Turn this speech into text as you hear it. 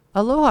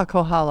Aloha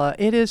Kohala.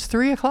 It is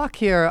 3 o'clock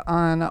here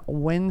on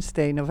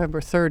Wednesday, November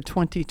 3rd,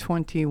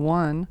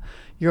 2021.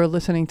 You're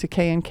listening to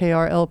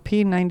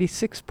KNKRLP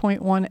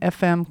 96.1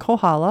 FM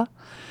Kohala.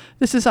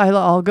 This is Isla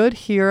Allgood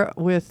here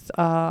with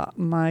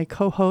my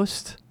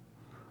co-host.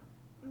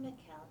 Mikkel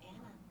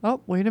Anna.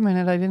 Oh, wait a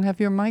minute. I didn't have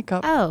your mic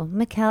up. Oh,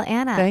 Mikkel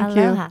Anna. Thank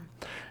Aloha.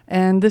 you.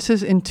 And this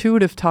is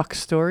Intuitive Talk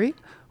Story.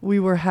 We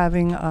were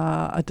having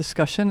a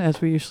discussion,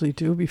 as we usually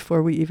do,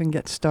 before we even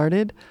get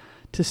started,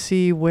 to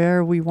see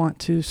where we want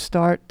to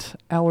start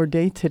our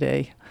day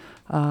today,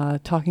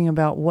 talking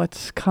about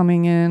what's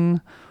coming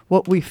in,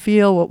 what we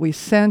feel, what we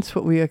sense,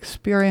 what we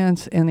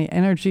experience in the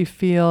energy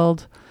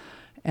field.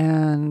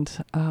 And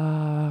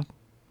so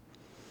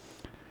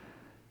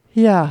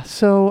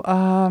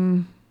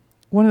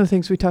one of the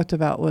things we talked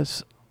about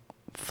was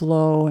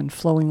flow and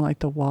flowing like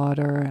the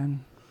water.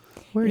 And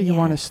where do you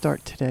want to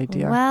start today,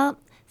 dear? Well,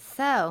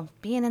 so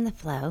being in the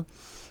flow.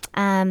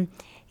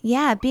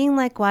 Being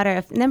like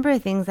water. A number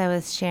of things I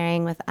was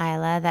sharing with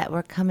Isla that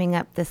were coming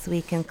up this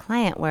week in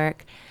client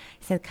work.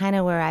 So kind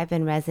of where I've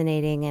been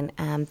resonating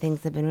and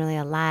things have been really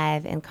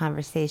alive in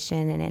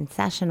conversation and in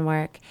session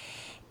work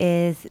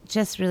is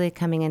just really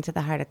coming into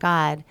the heart of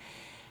God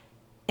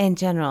in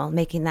general,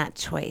 making that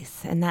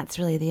choice. And that's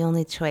really the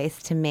only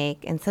choice to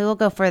make. And so we'll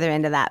go further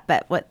into that.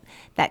 But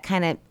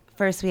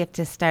first we have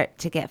to start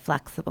to get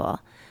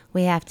flexible.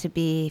 We have to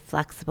be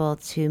flexible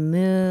to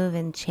move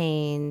and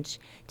change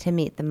to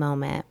meet the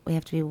moment. We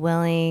have to be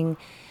willing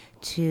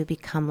to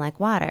become like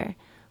water,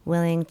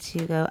 willing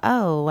to go,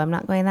 oh, I'm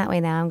not going that way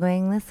now, I'm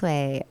going this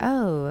way.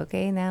 Oh,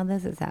 okay, now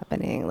this is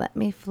happening. Let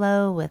me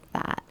flow with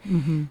that.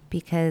 Mm-hmm.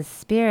 Because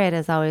spirit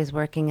is always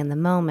working in the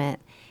moment.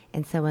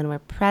 And so when we're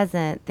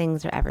present,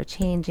 things are ever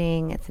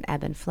changing. It's an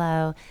ebb and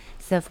flow.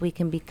 So if we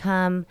can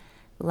become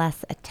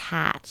less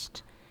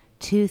attached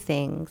to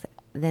things,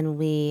 then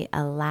we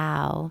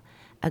allow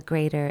a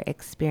greater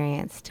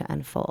experience to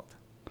unfold.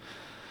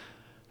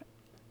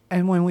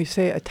 And when we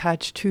say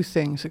attached to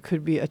things, it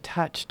could be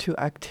attached to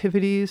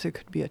activities, it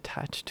could be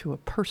attached to a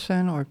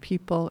person or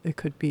people, it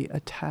could be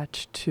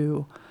attached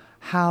to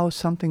how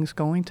something's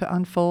going to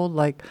unfold,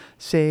 like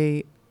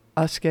say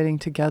us getting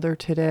together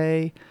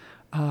today.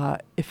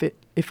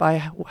 If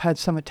I had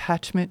some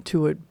attachment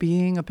to it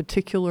being a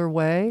particular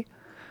way,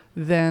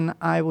 then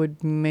I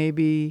would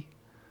maybe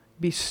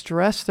be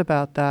stressed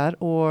about that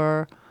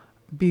or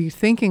be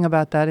thinking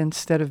about that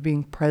instead of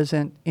being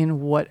present in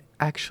what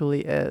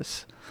actually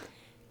is.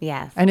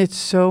 Yes. And it's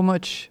so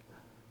much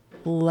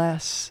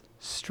less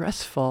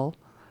stressful.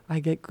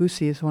 I get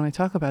goosies when I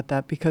talk about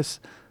that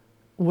because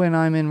when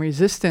I'm in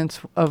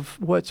resistance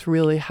of what's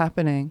really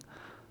happening,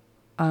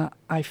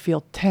 I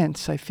feel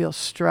tense, I feel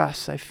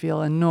stress, I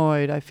feel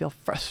annoyed, I feel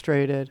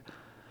frustrated.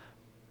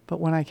 But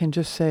when I can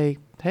just say,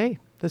 hey,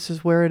 this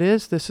is where it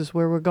is, this is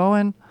where we're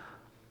going,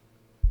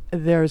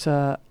 there's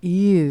a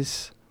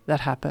ease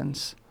that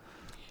happens.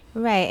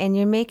 Right, and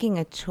you're making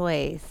a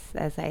choice,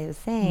 as I was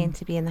saying,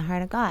 to be in the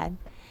heart of God.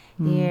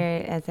 You're,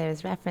 as I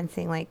was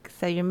referencing,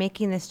 so you're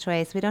making this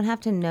choice. We don't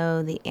have to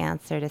know the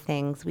answer to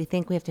things. We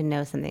think we have to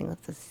know something.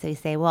 So you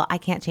say, well, I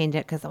can't change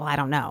it because, I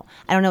don't know.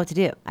 I don't know what to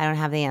do. I don't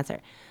have the answer.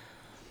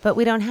 But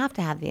we don't have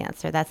to have the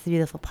answer. That's the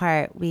beautiful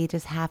part. We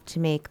just have to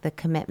make the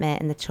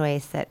commitment and the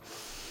choice that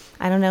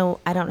I don't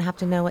know. I don't have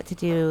to know what to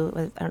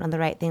do. I don't know the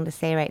right thing to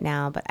say right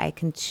now, but I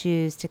can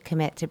choose to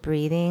commit to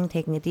breathing,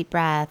 taking a deep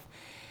breath.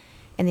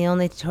 And the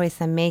only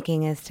choice I'm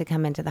making is to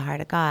come into the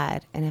heart of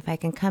God. And if I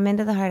can come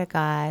into the heart of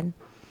God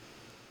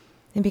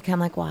and become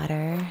like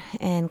water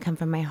and come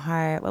from my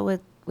heart, what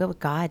would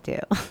God do?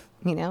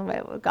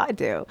 What would God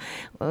do?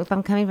 Well, if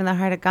I'm coming from the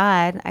heart of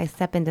God, I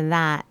step into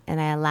that and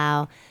I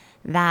allow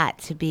that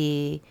to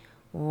be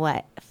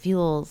what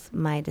fuels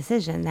my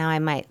decision. Now I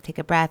might take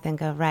a breath and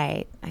go,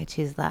 right, I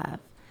choose love.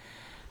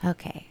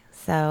 Okay,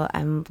 so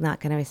I'm not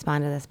going to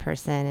respond to this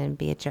person and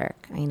be a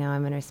jerk. I'm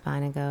going to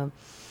respond and go,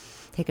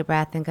 take a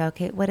breath and go,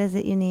 okay, what is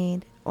it you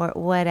need? Or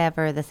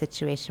whatever the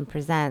situation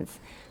presents.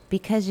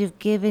 Because you've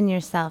given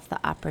yourself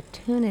the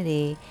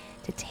opportunity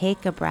to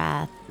take a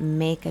breath,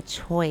 make a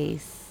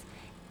choice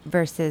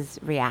versus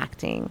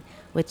reacting,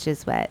 which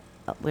is what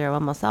we're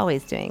almost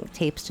always doing.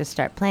 Tapes just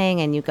start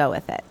playing and you go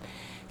with it.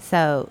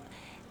 So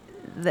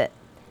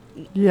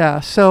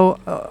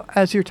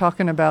as you're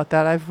talking about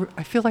that,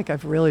 I feel like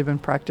I've really been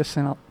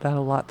practicing that a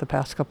lot the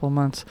past couple of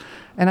months.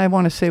 And I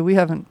want to say we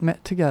haven't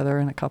met together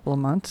in a couple of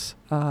months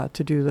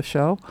to do the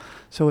show.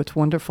 So it's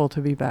wonderful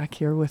to be back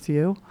here with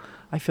you.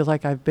 I feel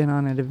like I've been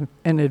on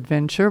an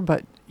adventure,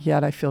 but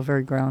yet I feel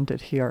very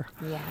grounded here.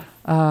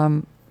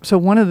 Yeah. So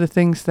one of the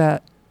things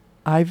that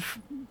I've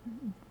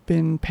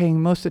been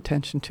paying most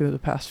attention to the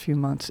past few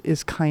months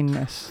is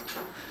kindness.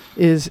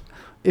 Is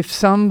if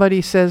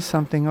somebody says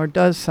something or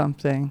does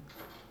something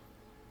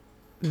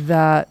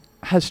that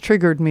has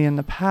triggered me in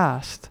the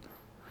past,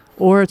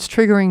 or it's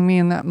triggering me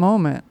in that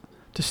moment,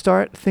 to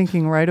start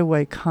thinking right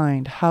away,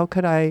 kind. How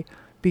could I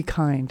be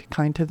kind?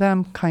 Kind to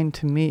them, kind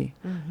to me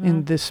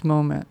in this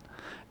moment.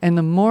 And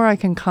the more I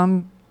can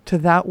come to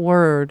that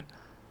word,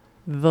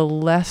 the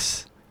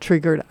less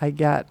triggered I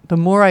get. The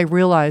more I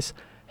realize,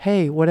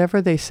 hey,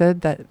 whatever they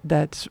said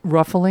that's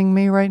ruffling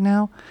me right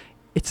now,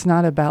 it's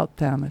not about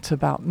them. It's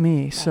about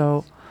me.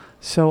 Right.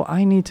 So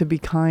I need to be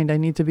kind. I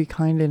need to be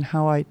kind in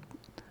how I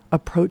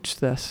approach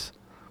this,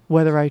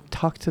 whether I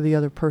talk to the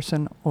other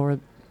person or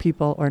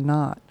people or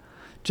not.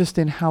 Just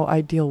in how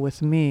I deal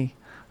with me,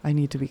 I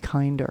need to be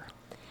kinder.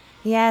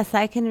 Yes,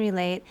 I can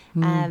relate.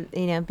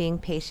 Being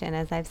patient,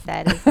 as I've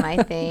said, is my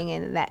thing,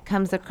 and that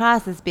comes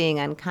across as being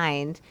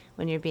unkind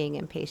when you're being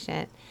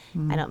impatient.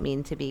 I don't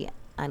mean to be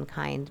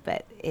unkind,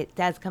 but it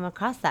does come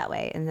across that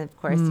way. And of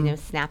course,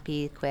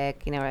 snappy,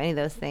 quick, or any of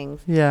those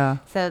things. Yeah.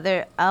 So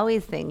there are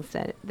always things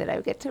that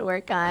I get to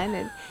work on,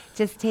 and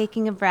just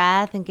taking a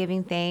breath and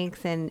giving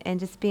thanks and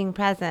just being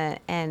present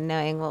and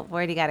knowing, well,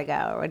 where do you got to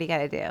go? Or what do you got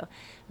to do?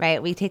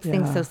 Right? We take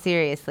things so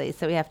seriously,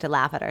 so we have to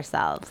laugh at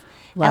ourselves.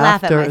 I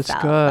laugh at myself.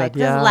 Is good. Like,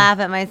 just laugh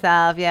at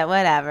myself. Yeah,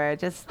 whatever.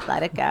 Just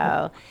let it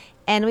go.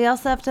 And we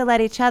also have to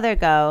let each other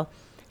go,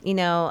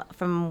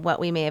 from what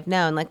we may have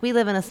known. Like, we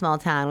live in a small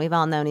town. We've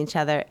all known each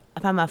other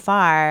from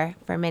afar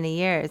for many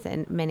years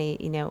and many,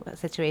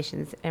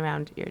 situations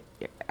around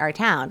our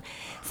town.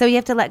 So you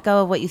have to let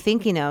go of what you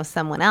think you know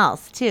someone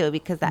else, too,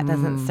 because that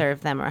doesn't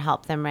serve them or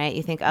help them, right?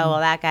 You think, oh, well,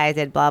 that guy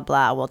did blah,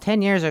 blah. Well,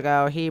 10 years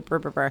ago, he brr,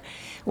 brr, brr.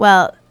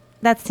 Well,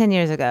 that's 10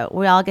 years ago.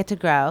 We all get to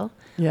grow.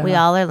 Yeah. We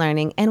all are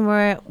learning, and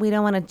we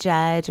don't want to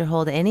judge or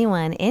hold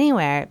anyone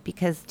anywhere,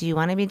 because do you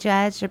want to be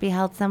judged or be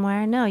held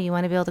somewhere? No, you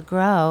want to be able to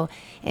grow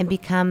and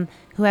become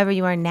whoever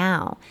you are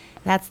now.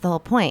 That's the whole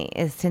point,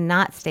 is to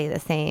not stay the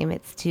same.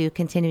 It's to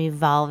continue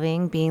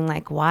evolving, being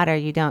like water.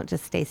 You don't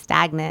just stay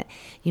stagnant.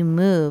 You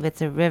move.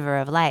 It's a river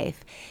of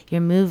life. You're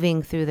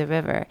moving through the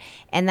river.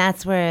 And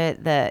that's where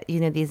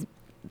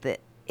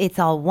it's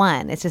all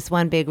one. It's just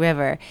one big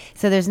river.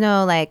 So there's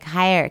no like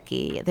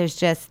hierarchy. There's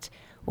just,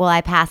 well,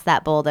 I passed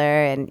that boulder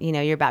and,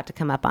 you're about to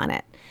come up on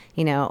it,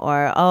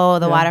 or, oh,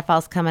 the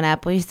waterfall's coming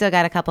up. Well, you still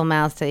got a couple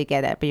miles till you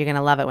get it, but you're going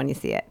to love it when you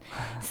see it.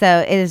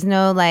 So it is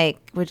no,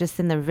 we're just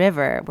in the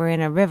river. We're in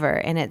a river,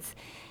 and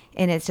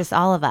it's just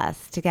all of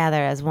us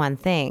together as one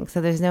thing. So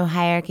there's no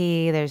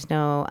hierarchy. There's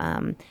no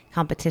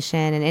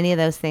competition, and any of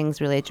those things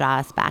really draw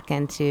us back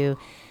into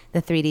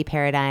the 3D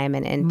paradigm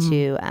and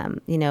into,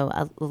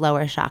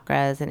 lower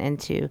chakras and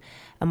into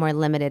a more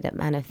limited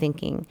amount of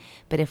thinking.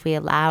 But if we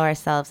allow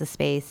ourselves a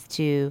space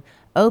to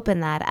open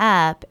that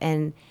up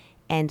and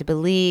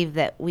believe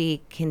that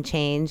we can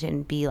change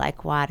and be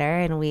like water,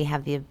 and we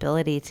have the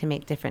ability to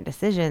make different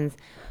decisions,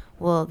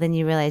 well, then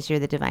you realize you're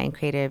the divine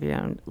creator of your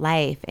own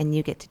life, and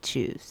you get to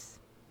choose.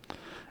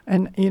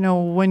 And,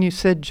 when you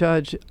said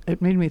judge,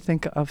 it made me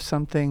think of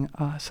something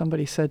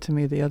somebody said to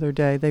me the other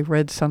day. They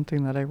read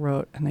something that I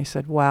wrote, and they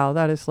said, wow,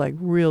 that is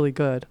really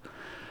good.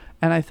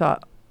 And I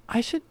thought,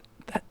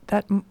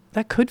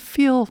 that could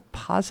feel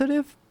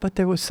positive, but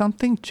there was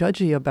something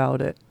judgy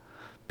about it.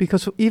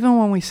 Because even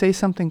when we say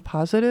something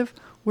positive,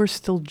 we're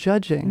still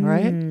judging,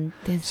 right?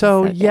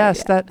 So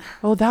yes, that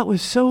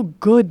was so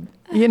good.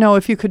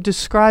 If you could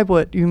describe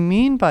what you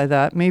mean by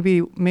that,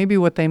 maybe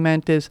what they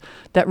meant is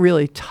that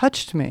really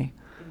touched me.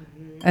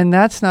 And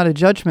that's not a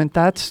judgment.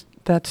 That's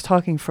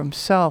talking from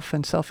self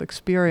and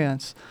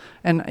self-experience.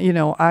 And,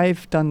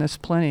 I've done this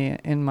plenty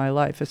in my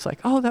life. It's like,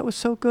 oh, that was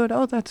so good.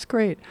 Oh, that's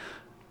great.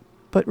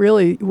 But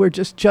really, we're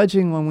just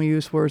judging when we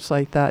use words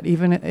like that.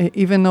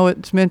 Even though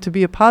it's meant to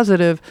be a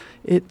positive,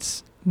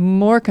 it's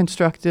more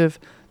constructive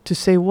to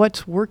say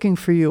what's working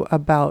for you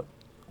about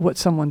what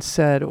someone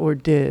said or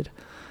did.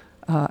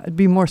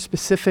 Be more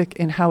specific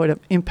in how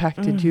it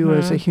impacted you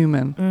as a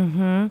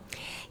human.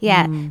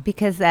 Yeah,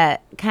 because I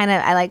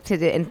like to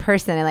do in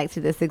person. I like to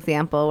do this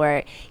example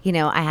where,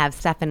 I have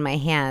stuff in my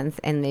hands,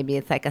 and maybe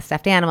it's like a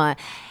stuffed animal.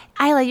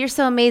 Isla, you're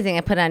so amazing.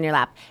 I put it on your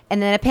lap.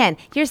 And then a pen.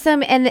 You're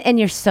so, and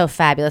you're so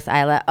fabulous,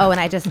 Isla. Oh,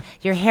 and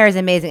your hair is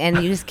amazing.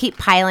 And you just keep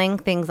piling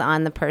things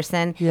on the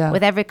person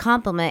with every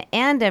compliment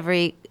and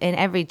every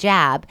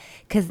jab.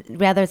 Because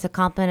whether it's a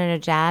compliment or a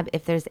jab,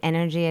 if there's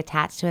energy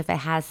attached to it, if it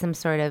has some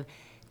sort of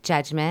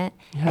judgment,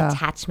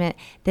 attachment,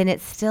 then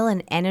it's still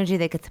an energy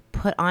that gets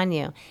put on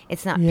you.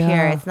 It's not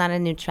pure. It's not a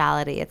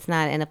neutrality. It's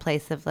not in a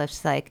place of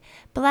just like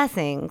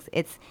blessings.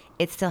 It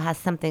still has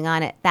something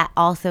on it that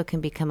also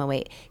can become a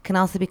weight, can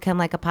also become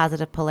like a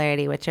positive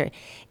polarity, which are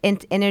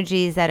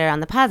energies that are on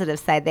the positive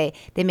side. They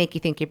make you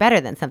think you're better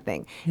than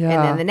something. And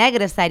then the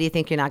negative side, you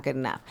think you're not good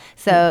enough.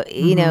 So,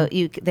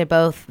 they're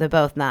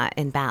both not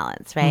in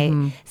balance,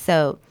 right?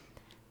 So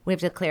we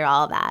have to clear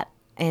all that.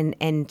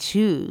 And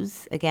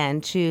choose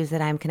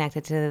that I'm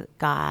connected to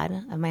God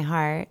of my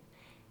heart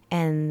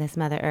and this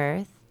Mother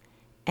Earth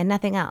and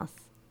nothing else.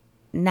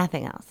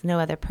 Nothing else. No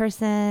other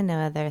person, no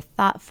other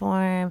thought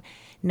form,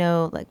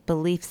 no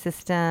belief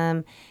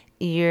system.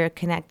 You're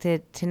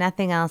connected to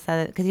nothing else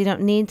because you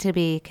don't need to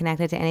be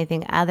connected to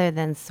anything other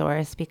than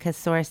Source, because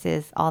Source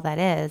is all that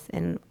is,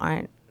 and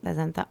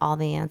isn't all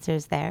the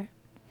answers there?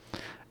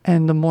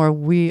 And the more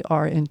we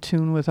are in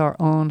tune with our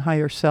own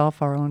higher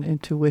self, our own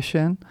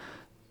intuition,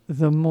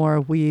 the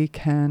more we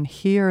can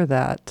hear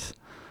that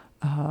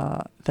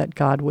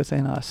God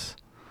within us.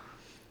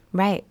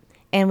 Right.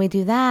 And we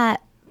do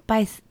that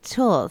by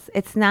tools.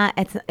 It's not.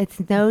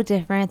 It's no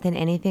different than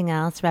anything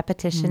else.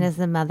 Repetition is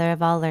the mother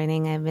of all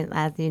learning.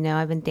 As you know,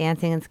 I've been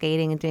dancing and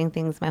skating and doing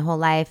things my whole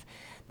life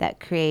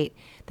that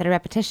are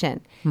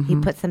repetition.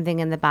 You put something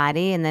in the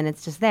body, and then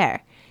it's just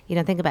there. You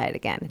don't think about it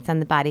again. It's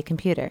on the body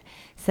computer.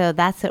 So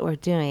that's what we're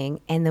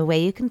doing. And the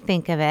way you can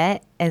think of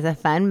it as a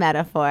fun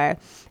metaphor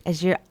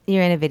is you're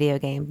in a video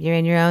game. You're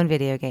in your own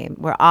video game.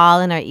 We're all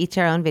in each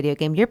our own video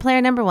game. You're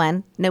player number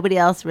one. Nobody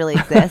else really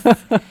exists.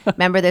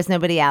 Remember, there's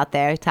nobody out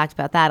there. We talked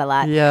about that a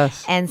lot.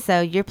 Yes. And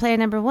so you're player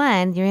number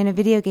one. You're in a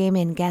video game,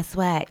 and guess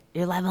what?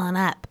 You're leveling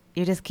up.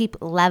 You just keep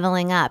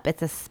leveling up.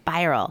 It's a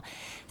spiral.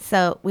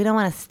 So we don't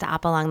want to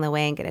stop along the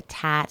way and get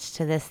attached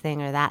to this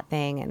thing or that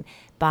thing and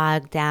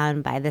bogged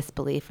down by this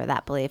belief or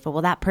that belief. Or,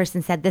 well, that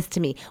person said this to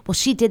me. Well,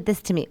 she did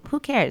this to me. Who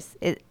cares?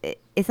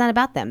 It's not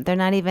about them. They're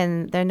not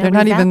even there. They're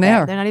not even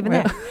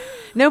there.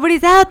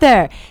 Nobody's out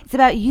there. It's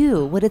about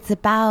you. What it's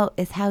about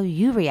is how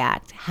you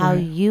react, how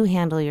you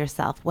handle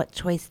yourself. What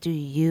choice do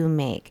you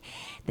make?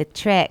 The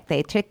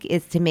trick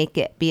is to make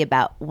it be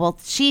about, well,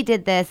 she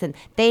did this and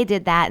they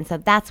did that, and so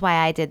that's why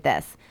I did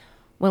this.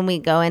 When we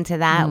go into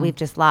that, we've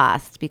just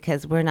lost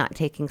because we're not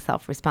taking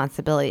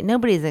self-responsibility.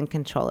 Nobody's in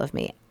control of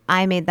me.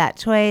 I made that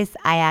choice.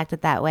 I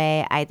acted that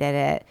way. I did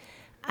it.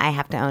 I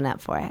have to own up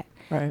for it.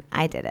 Right.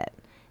 I did it.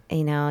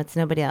 It's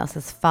nobody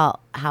else's fault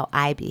how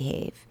I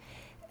behave.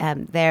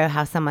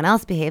 How someone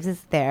else behaves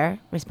is their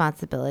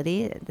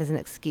responsibility. It doesn't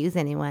excuse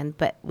anyone,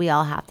 but we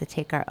all have to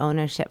take our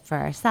ownership for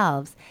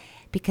ourselves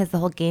because the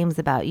whole game's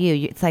about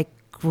you. It's like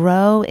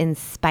grow in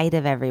spite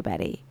of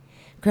everybody.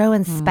 Grow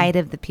in spite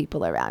of the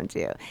people around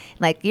you.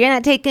 Like, you're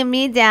not taking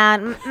me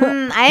down.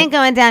 I ain't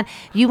going down.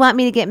 You want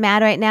me to get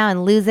mad right now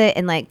and lose it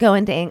and like go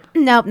into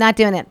nope, not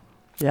doing it.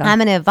 Yeah. I'm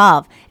going to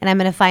evolve and I'm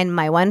going to find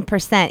my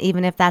 1%,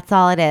 even if that's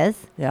all it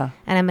is. Yeah.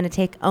 And I'm going to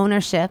take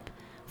ownership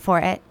for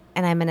it.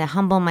 And I'm going to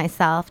humble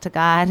myself to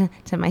God,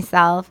 to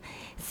myself,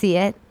 see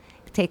it,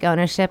 take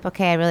ownership.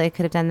 Okay, I really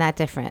could have done that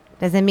different.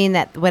 Doesn't mean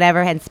that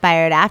whatever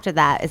inspired after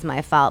that is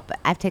my fault, but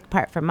I've taken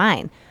part for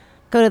mine.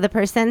 Go to the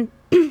person.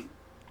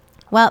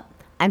 Well,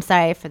 I'm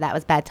sorry for that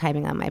was bad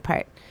timing on my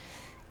part.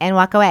 And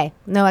walk away.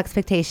 No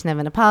expectation of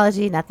an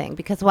apology, nothing.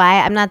 Because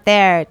why? I'm not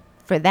there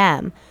for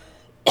them.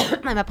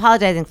 I'm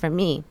apologizing for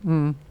me,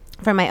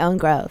 for my own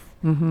growth,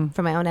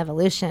 for my own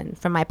evolution,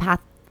 for my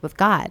path with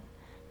God.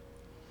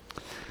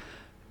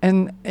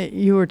 And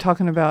you were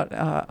talking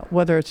about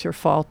whether it's your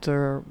fault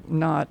or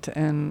not.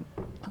 And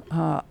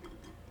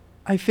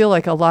I feel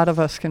like a lot of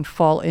us can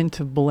fall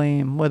into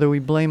blame, whether we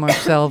blame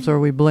ourselves or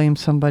we blame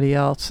somebody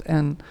else.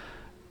 And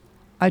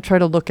I try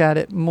to look at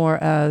it more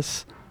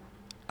as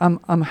I'm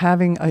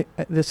having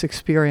this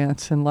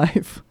experience in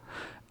life,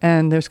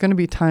 and there's going to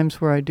be times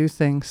where I do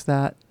things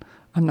that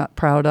I'm not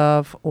proud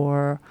of,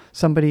 or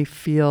somebody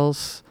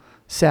feels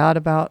sad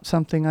about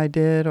something I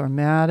did or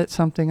mad at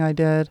something I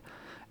did.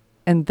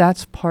 And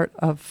that's part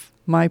of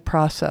my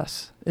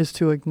process, is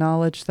to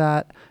acknowledge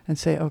that and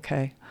say,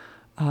 okay,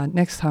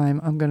 next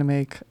time I'm going to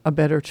make a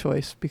better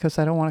choice because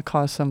I don't want to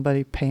cause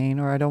somebody pain,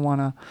 or I don't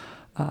want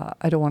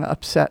to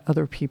upset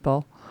other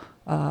people.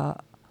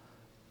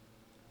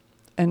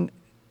 And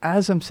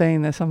as I'm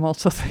saying this, I'm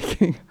also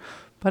thinking,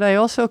 but I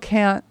also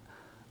can't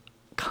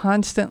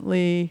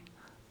constantly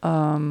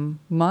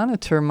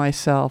monitor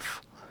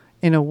myself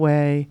in a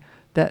way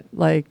that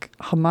like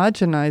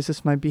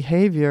homogenizes my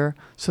behavior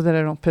so that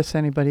I don't piss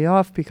anybody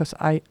off, because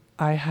I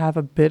have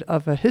a bit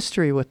of a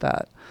history with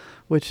that,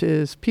 which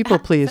is people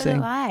pleasing.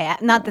 So do I.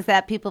 Not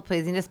that people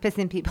pleasing, just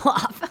pissing people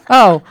off.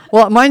 Oh,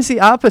 well, mine's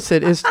the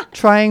opposite, is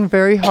trying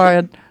very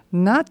hard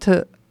not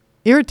to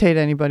irritate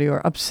anybody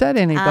or upset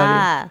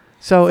anybody.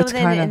 So it's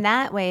kind of, in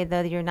that way,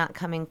 though, you're not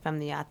coming from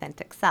the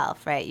authentic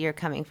self, right? You're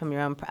coming from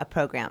your own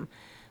program.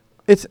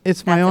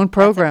 It's my own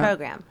program. That's a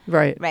program.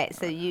 Right. Right.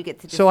 So you get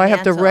to So I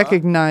have to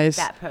recognize,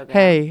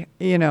 hey,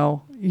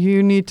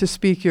 you need to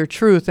speak your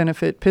truth. And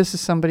if it pisses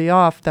somebody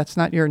off, that's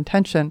not your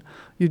intention.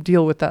 You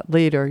deal with that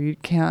later. You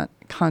can't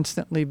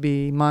constantly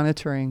be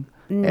monitoring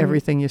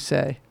everything you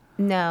say.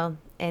 No.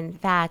 In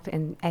fact,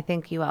 and I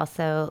think you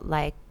also,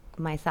 like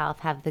myself,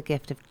 have the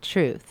gift of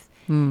truth.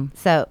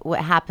 So what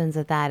happens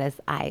with that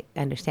is, I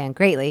understand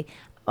greatly.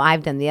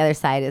 I've done the other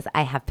side, is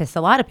I have pissed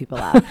a lot of people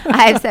off.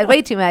 I've said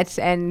way too much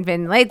and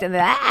been late to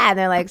that. And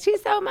they're like,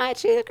 she's so much,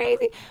 she's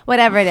crazy,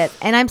 whatever it is.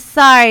 And I'm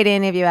sorry to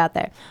any of you out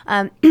there.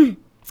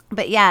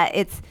 But yeah,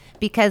 it's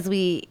because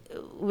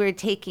we're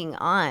taking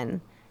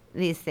on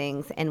these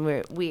things and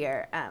we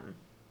are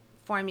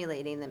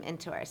formulating them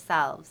into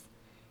ourselves.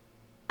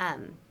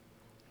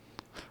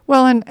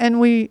 Well, and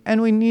we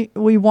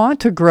want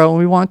to grow.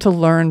 We want to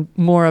learn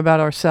more about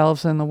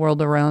ourselves and the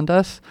world around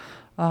us.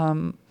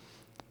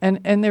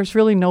 And there's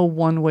really no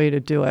one way to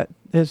do it.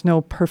 There's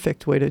no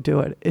perfect way to do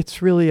it.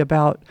 It's really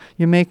about,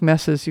 you make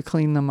messes, you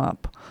clean them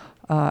up.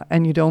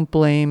 And you don't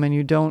blame, and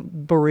you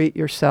don't berate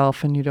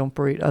yourself, and you don't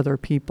berate other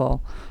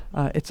people.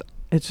 It's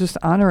just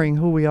honoring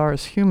who we are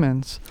as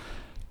humans.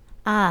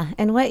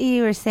 And what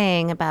you were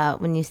saying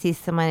about when you see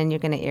someone and you're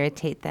going to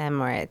irritate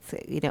them, or it's,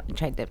 you know,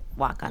 tried to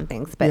walk on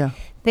things. But Yeah.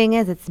 thing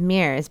is, it's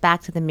mirrors.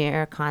 Back to the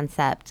mirror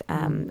concept.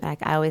 Like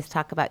I always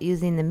talk about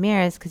using the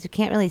mirrors because you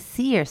can't really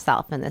see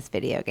yourself in this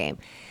video game.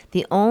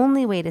 The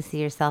only way to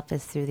see yourself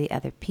is through the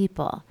other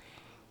people.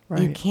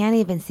 You Right. can't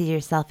even see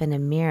yourself in a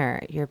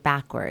mirror. You're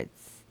backwards.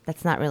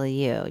 That's not really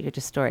you. You're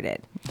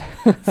distorted.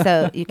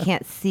 So you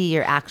can't see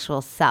your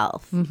actual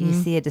self. You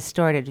see a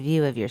distorted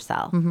view of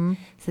yourself.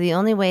 So the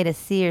only way to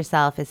see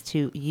yourself is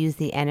to use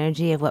the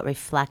energy of what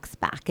reflects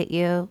back at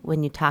you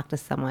when you talk to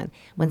someone.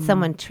 When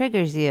someone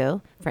triggers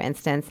you, for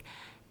instance,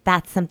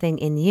 that's something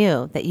in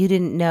you that you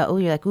didn't know. Oh,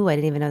 you're like, ooh, I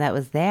didn't even know that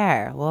was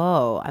there.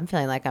 Whoa, I'm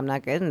feeling like I'm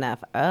not good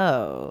enough.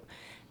 Oh,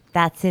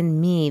 that's in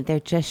me. They're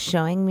just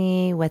showing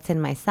me what's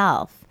in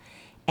myself.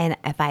 And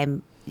if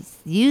I'm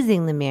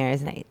using the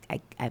mirrors and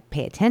I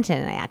pay attention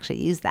and I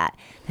actually use that,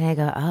 then I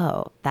go,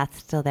 oh, that's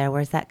still there.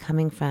 Where's that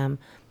coming from?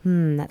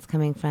 That's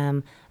coming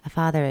from a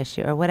father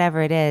issue or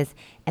whatever it is.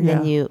 And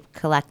then Yeah. you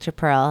collect your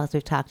pearl, as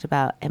we've talked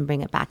about, and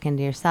bring it back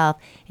into yourself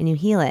and you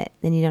heal it.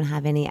 Then you don't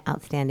have any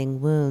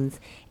outstanding wounds.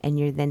 And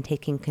you're then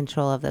taking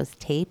control of those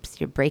tapes.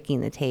 You're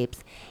breaking the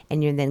tapes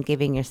and you're then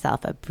giving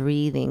yourself a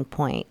breathing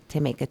point to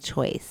make a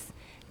choice,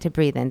 to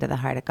breathe into the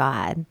heart of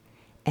God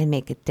and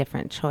make a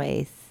different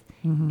choice.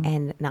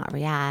 And not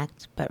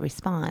react, but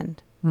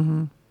respond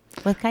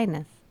with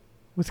kindness.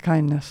 With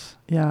kindness.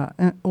 Yeah.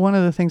 And one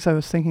of the things I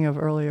was thinking of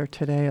earlier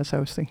today as I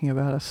was thinking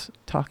about us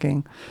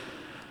talking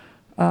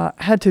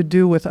had to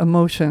do with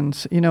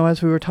emotions. You know,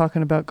 as we were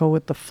talking about go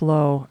with the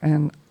flow.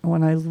 And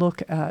when I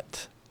look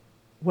at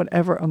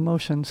whatever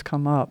emotions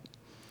come up,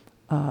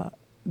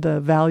 the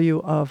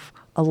value of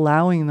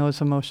allowing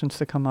those emotions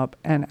to come up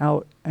and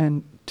out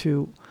and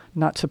to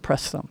not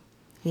suppress them.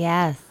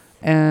 Yes.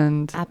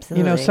 And, you know,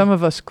 Absolutely. some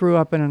of us grew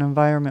up in an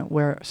environment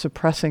where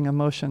suppressing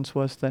emotions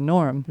was the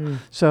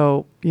norm.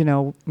 So, you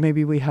know,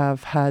 maybe we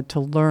have had to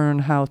learn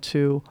how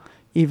to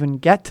even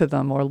get to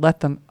them or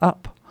let them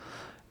up.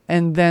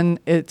 And then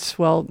it's,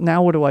 well,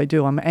 now what do I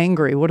do? I'm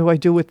angry. What do I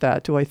do with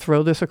that? Do I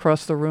throw this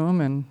across the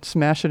room and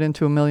smash it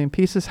into a million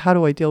pieces? How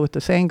do I deal with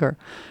this anger?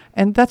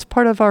 And that's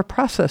part of our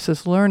process,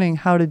 is learning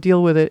how to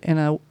deal with it in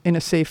a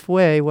safe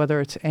way,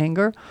 whether it's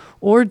anger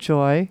or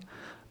joy.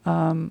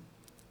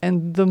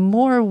 And the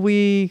more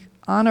we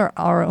honor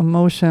our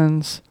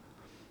emotions,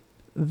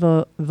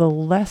 the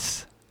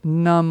less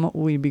numb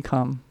we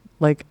become.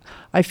 Like,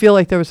 I feel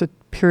like there was a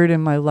period in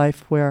my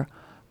life where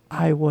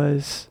I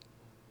was,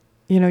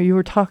 you know, you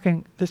were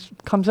talking, this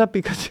comes up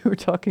because you were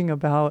talking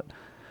about,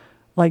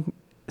 like,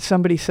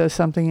 somebody says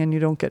something and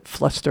you don't get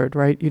flustered,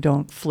 right? You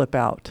don't flip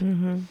out.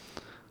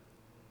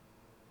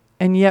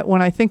 And yet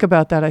when I think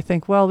about that, I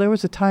think, well, there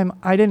was a time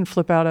I didn't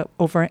flip out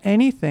over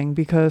anything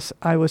because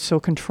I was so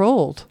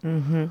controlled.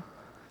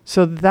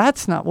 So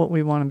that's not what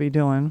we want to be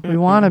doing. We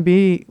want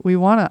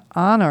to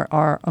honor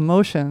our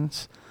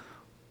emotions.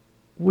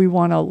 We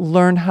want to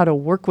learn how to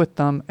work with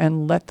them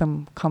and let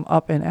them come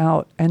up and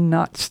out and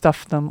not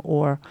stuff them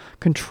or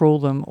control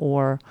them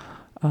or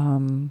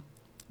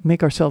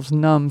make ourselves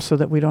numb so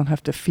that we don't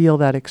have to feel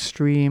that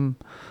extreme,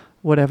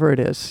 whatever it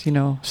is, you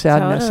know,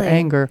 sadness, Totally.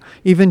 anger,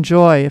 even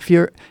joy. If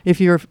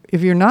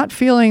you're not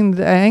feeling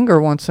the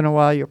anger once in a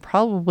while, you're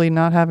probably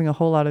not having a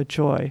whole lot of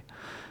joy.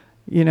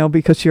 You know,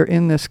 because you're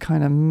in this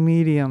kind of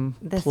medium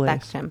The place.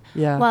 spectrum.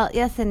 Yeah. Well,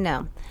 yes and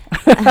no.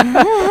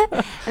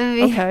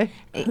 Okay.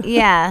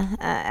 Yeah,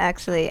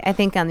 actually, I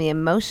think on the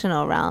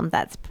emotional realm,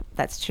 that's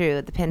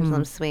true. The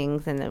pendulum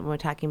swings, and we're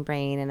talking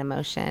brain and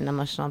emotion,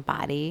 emotional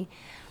body.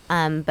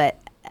 But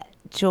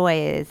joy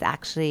is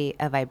actually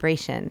a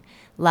vibration.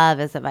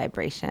 Love is a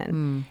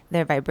vibration.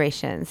 They're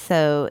vibrations.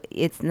 So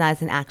it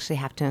doesn't actually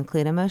have to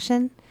include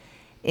emotion.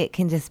 It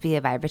can just be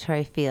a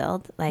vibratory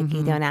field. Like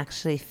you don't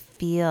actually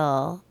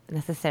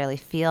necessarily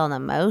feel an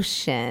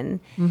emotion.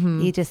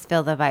 You just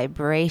feel the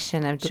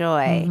vibration of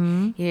joy.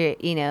 You're,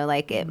 you know,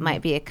 like it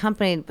might be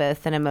accompanied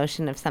with an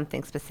emotion of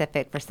something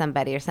specific for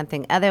somebody or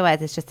something.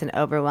 Otherwise, it's just an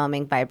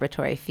overwhelming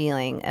vibratory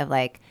feeling of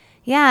like,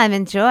 yeah, I'm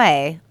in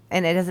joy.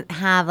 And it doesn't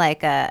have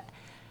like a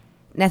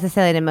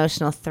necessarily an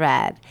emotional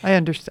thread. I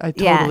understand. I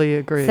totally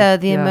agree. So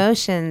the Yeah.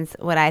 emotions,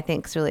 what I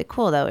think is really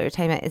cool, though, what we were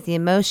talking about, is the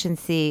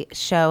emotions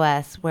show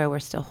us where we're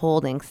still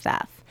holding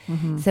stuff.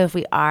 So if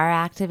we are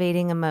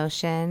activating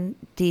emotion,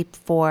 deep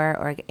four,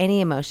 or any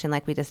emotion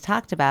like we just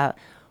talked about,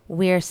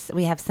 we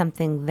have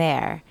something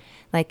there.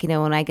 Like, you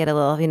know, when I get a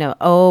little, you know,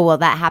 oh, well,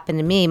 that happened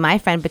to me. My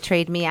friend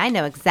betrayed me. I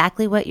know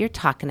exactly what you're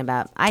talking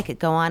about. I could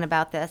go on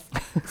about this.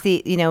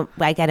 See, you know,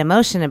 I get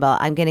emotional.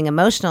 I'm getting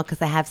emotional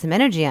because I have some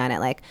energy on it.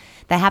 Like,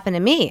 that happened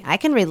to me. I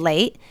can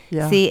relate.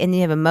 Yeah. See, and you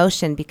have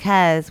emotion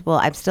because, well,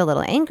 I'm still a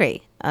little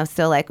angry. I'm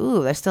still like,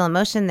 ooh, there's still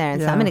emotion there. And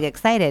so I'm Yeah. going to get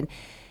excited.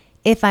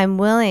 If I'm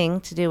willing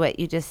to do what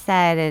you just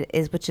said,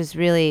 which is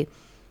really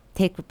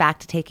take back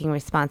to taking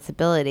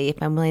responsibility.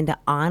 If I'm willing to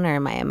honor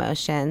my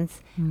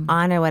emotions,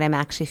 honor what I'm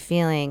actually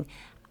feeling,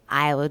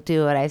 I will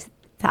do what I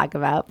talk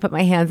about, put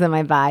my hands on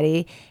my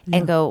body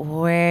and go,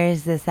 where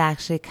is this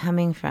actually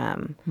coming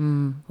from?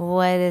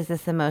 What is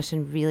this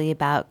emotion really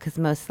about? Because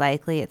most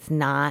likely it's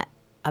not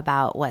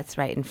about what's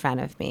right in front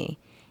of me.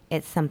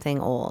 It's something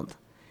old.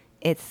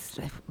 It's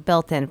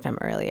built in from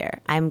earlier.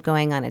 I'm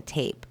going on a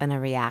tape and a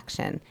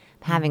reaction.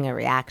 I'm having a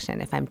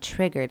reaction. If I'm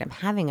triggered, I'm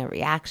having a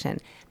reaction.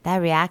 That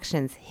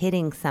reaction's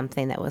hitting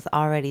something that was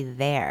already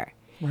there.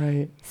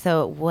 Right.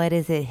 So what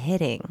is it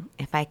hitting?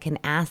 If I can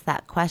ask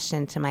that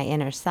question to my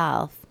inner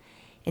self,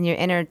 and your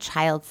inner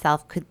child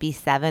self could be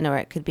 7, or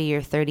it could be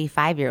your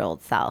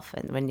 35-year-old self.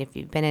 And if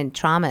you've been in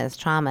trauma, is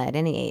trauma at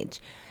any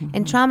age.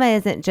 And trauma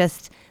isn't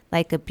just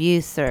like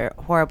abuse or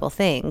horrible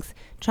things.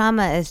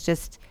 Trauma is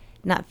just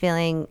not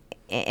feeling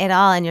at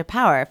all in your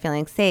power,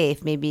 feeling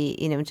safe, maybe,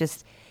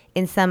 just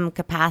in some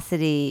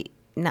capacity,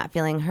 not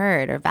feeling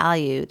heard or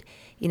valued.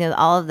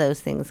 All of those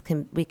things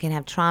we can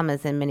have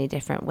traumas in many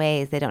different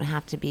ways. They don't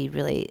have to be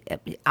really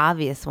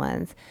obvious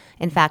ones.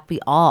 In fact, we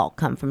all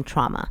come from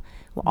trauma.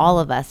 All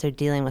of us are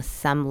dealing with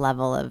some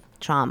level of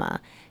trauma,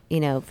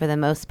 for the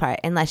most part,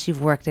 unless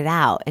you've worked it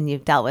out and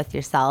you've dealt with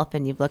yourself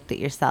and you've looked at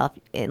yourself.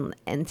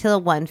 Until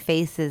one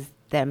faces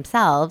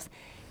themselves,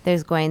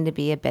 there's going to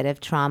be a bit of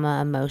trauma,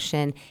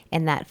 emotion,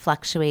 and that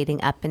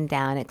fluctuating up and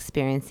down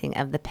experiencing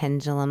of the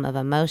pendulum of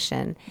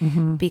emotion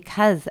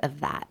because of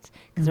that.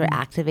 Because we're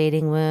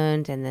activating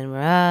wound, and then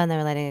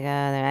we're letting it go,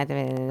 and they're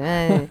activating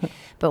it.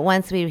 But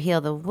once we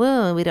heal the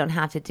wound, we don't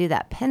have to do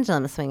that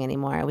pendulum swing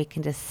anymore. We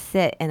can just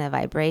sit in a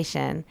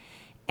vibration,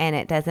 and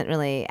it doesn't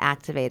really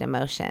activate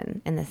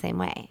emotion in the same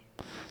way.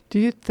 Do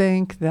you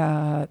think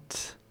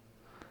that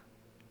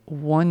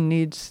one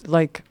needs,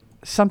 like,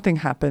 something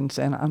happens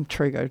and I'm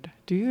triggered?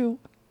 Do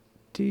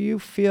you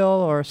feel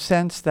or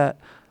sense that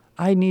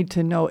I need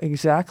to know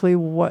exactly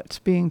what's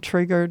being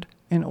triggered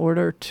in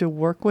order to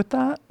work with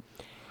that?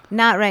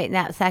 Not right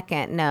now,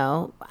 second,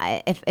 no.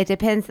 If it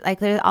depends,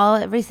 like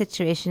every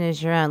situation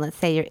is your own. Let's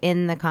say you're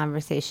in the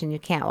conversation, you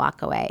can't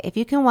walk away. If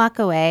you can walk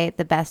away,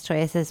 the best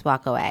choice is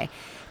walk away.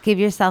 Give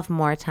yourself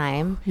more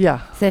time.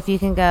 Yeah. So if you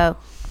can go,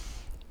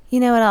 you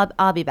know what,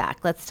 I'll be back.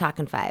 Let's talk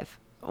in 5.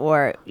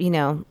 Or,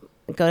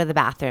 go to the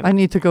bathroom. I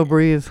need to go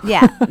breathe.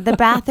 Yeah, the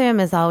bathroom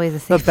is always a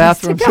safe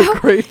place to bathroom's go. a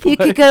great place. You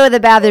could go to the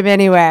bathroom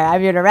anywhere.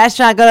 If you're in a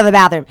restaurant, go to the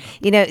bathroom.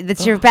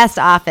 That's your best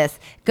office.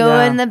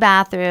 Go in the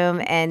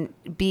bathroom and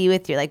be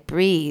with your,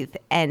 breathe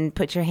and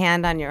put your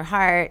hand on your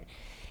heart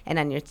and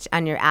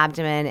on your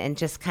abdomen and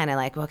just kind of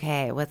like,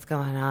 okay, what's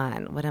going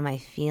on? What am I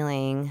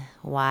feeling?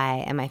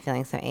 Why am I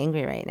feeling so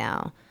angry right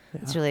now? Yeah.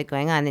 What's really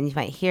going on? Then you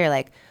might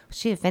hear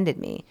she offended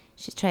me.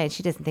 She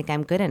doesn't think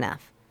I'm good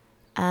enough.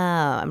 Oh,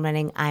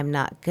 I'm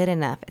not good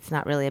enough. It's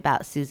not really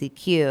about Susie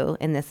Q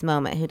in this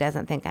moment who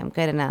doesn't think I'm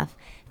good enough.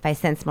 If I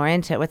sense more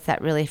into it, what's that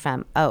really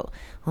from? Oh,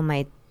 well,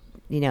 my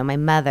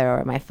mother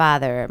or my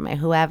father or my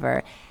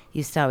whoever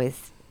used to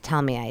always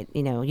tell me,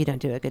 you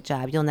don't do a good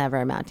job. You'll never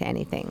amount to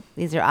anything.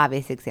 These are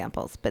obvious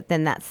examples. But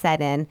then that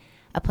set in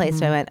a place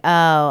where I went,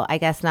 oh, I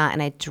guess not.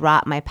 And I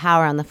dropped my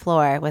power on the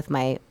floor with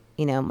my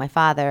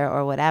father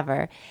or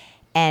whatever.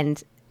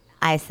 And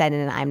I set in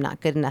an I'm not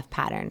good enough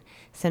pattern.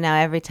 So now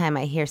every time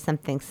I hear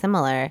something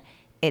similar,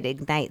 it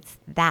ignites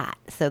that.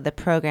 So the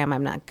program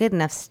I'm not good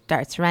enough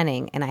starts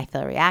running and I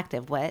feel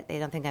reactive. What? They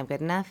don't think I'm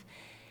good enough?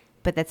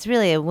 But that's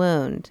really a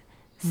wound.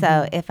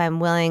 So if I'm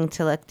willing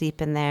to look deep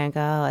in there and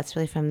go, oh, it's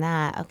really from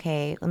that.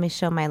 Okay, let me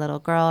show my little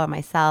girl or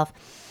myself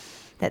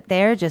that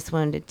they're just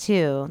wounded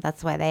too.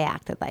 That's why they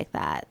acted like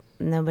that.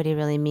 Nobody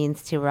really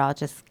means to. We're all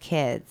just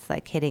kids,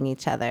 hitting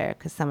each other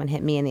because someone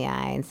hit me in the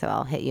eye, and so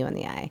I'll hit you in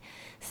the eye.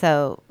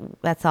 So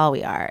that's all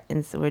we are.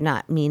 And so we're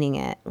not meaning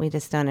it. We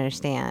just don't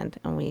understand.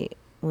 And we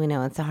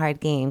know it's a hard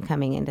game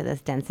coming into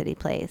this density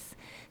place.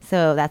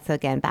 So that's,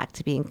 again, back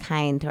to being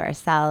kind to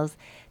ourselves.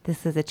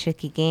 This is a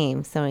tricky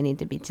game, so we need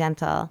to be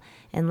gentle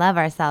and love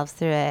ourselves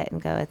through it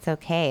and go, it's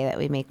okay that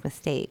we make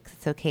mistakes.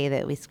 It's okay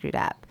that we screwed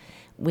up.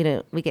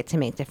 We get to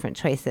make different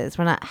choices.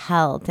 We're not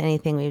held to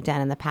anything we've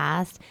done in the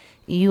past.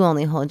 You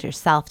only hold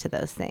yourself to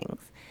those things.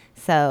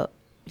 So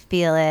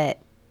feel it,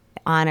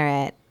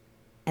 honor it,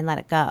 and let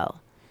it go.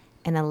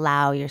 And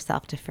allow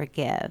yourself to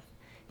forgive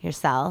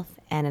yourself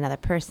and another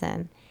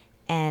person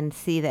and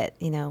see that,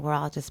 we're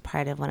all just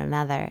part of one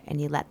another.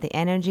 And you let the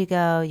energy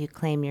go. You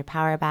claim your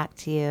power back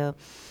to you.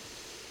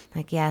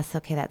 Yes,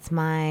 okay, that's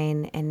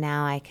mine. And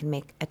now I can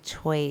make a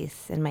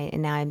choice. And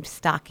now I'm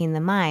stalking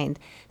the mind.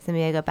 So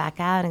maybe I go back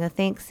out and go,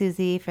 thanks,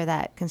 Susie, for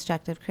that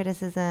constructive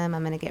criticism.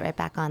 I'm going to get right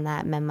back on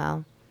that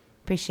memo.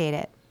 Appreciate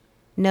it.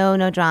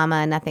 No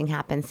drama, nothing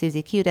happened.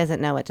 Susie Q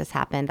doesn't know what just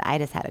happened. I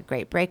just had a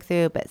great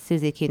breakthrough, but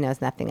Susie Q knows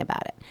nothing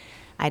about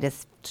it.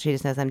 She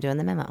just knows I'm doing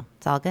the memo.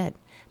 It's all good.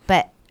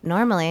 But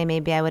normally,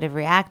 maybe I would have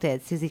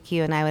reacted. Susie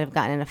Q and I would have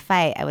gotten in a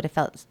fight. I would have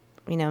felt,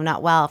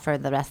 not well for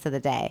the rest of the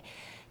day.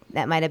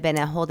 That might have been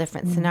a whole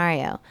different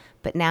scenario.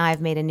 But now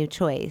I've made a new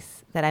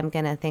choice that I'm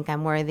going to think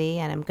I'm worthy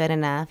and I'm good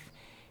enough.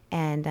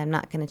 And I'm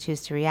not going to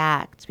choose to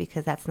react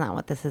because that's not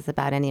what this is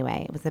about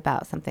anyway. It was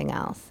about something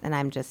else. And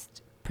I'm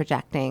just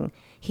projecting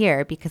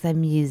here because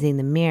I'm using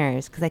the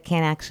mirrors because I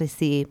can't actually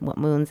see what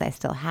wounds I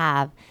still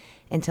have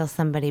until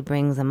somebody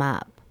brings them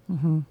up.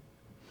 Mm-hmm.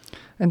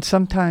 And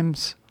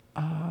sometimes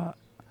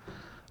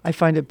I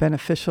find it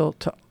beneficial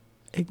to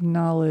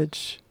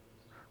acknowledge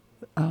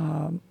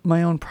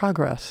my own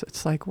progress.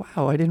 It's like,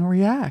 wow, I didn't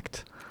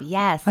react.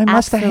 Yes, I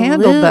must have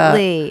handled that.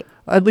 absolutely.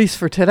 At least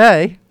for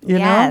today, you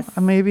Yes.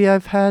 know. Maybe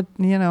I've had,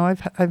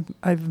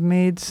 I've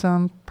made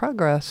some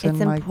progress in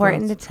It's my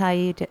important growth. to tell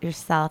you to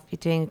yourself you're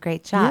doing a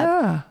great job.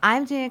 Yeah.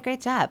 I'm doing a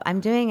great job. I'm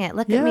doing it.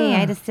 Look at me.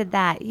 Yeah. I just did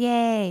that.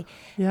 Yay.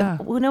 Yeah.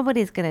 Well,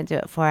 nobody's going to do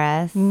it for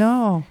us.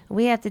 No.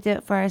 We have to do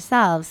it for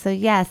ourselves. So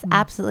yes,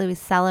 absolutely, we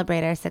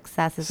celebrate our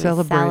successes. We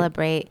Celebrate.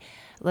 celebrate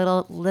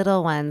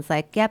little ones.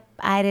 Like, yep,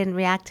 I didn't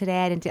react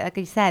today. I didn't do, like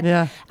you said.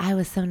 Yeah. I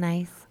was so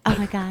nice. Oh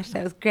my gosh,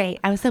 that was great.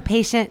 I was so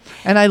patient.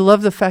 And I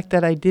love the fact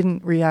that I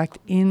didn't react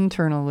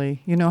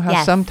internally. You know how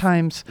Yes.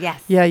 sometimes,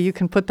 Yes. yeah, you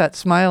can put that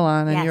smile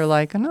on and Yes. you're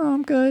like, no,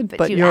 I'm good.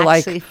 But you you're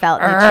actually like,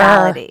 felt "Arr."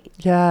 neutrality.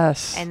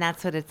 Yes. And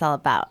that's what it's all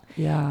about.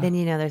 Yeah. Then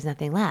you know there's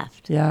nothing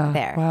left Yeah.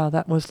 there. Wow,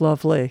 that was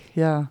lovely.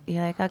 Yeah.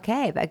 You're like,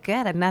 okay, but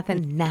good. I'm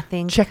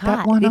nothing Check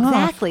that caught. one off.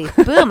 Exactly.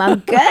 Boom, I'm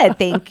good.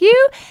 Thank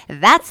you.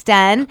 That's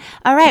done.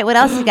 All right, what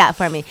else you got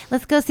for me?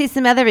 Let's go see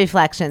some other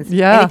reflections.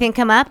 Yeah. Anything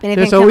come up? Anything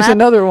There's come always up?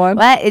 another one.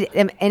 What?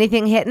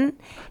 Anything hitting?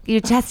 You're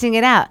testing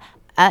it out.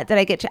 Did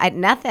I get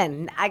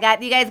nothing?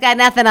 You guys got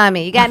nothing on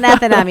me. You got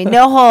nothing on me.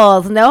 No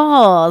holes.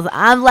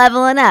 I'm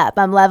leveling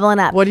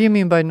up. What do you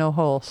mean by no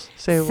holes?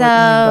 Say So what you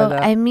mean by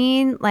that. I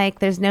mean, like,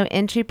 there's no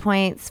entry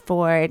points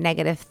for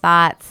negative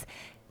thoughts.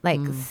 Like,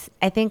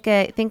 I think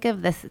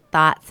of the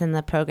thoughts and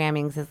the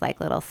programmings as like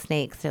little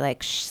snakes. They're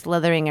like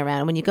slithering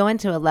around. When you go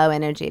into a low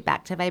energy,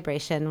 back to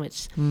vibration,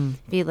 which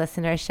if you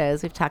listen to our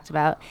shows, we've talked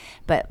about.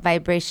 But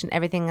vibration,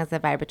 everything is a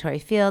vibratory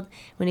field.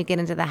 When you get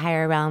into the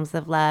higher realms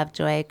of love,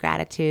 joy,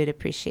 gratitude,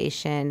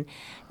 appreciation,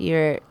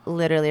 you're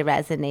literally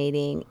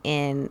resonating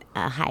in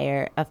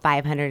a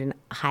 500 and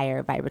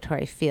higher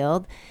vibratory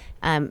field,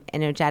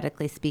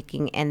 energetically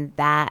speaking, and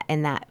that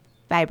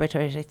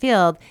vibratory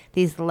field,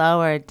 these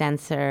lower,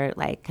 denser,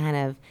 like kind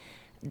of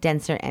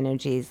denser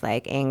energies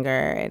like anger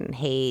and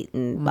hate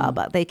and blah,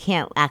 blah, they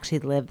can't actually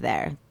live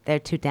there. They're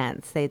too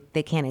dense. They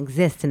can't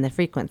exist in the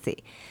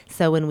frequency.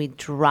 So when we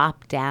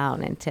drop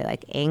down into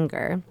like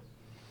anger,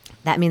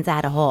 that means I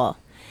had a hole.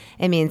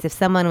 It means if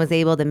someone was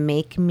able to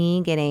make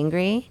me get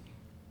angry,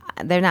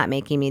 they're not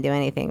making me do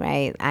anything,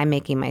 right? I'm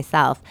making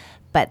myself.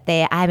 But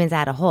I means I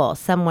had a hole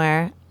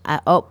somewhere.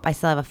 I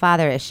still have a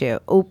father issue.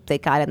 Oop, they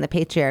got in the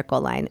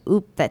patriarchal line.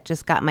 Oop, that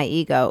just got my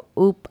ego.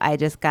 Oop, I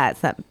just got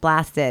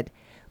blasted.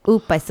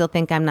 Oop, I still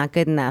think I'm not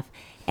good enough.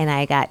 And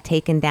I got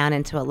taken down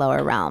into a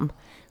lower realm,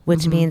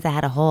 which means I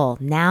had a hole.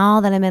 Now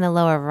that I'm in a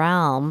lower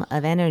realm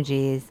of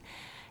energies,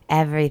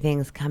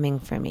 everything's coming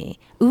for me.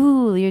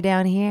 Ooh, you're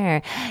down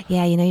here.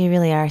 Yeah, you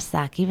really are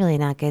suck. You're really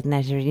not good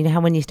enough. You know how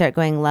when you start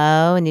going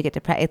low and you get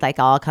depressed, it like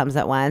all comes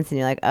at once and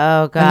you're like,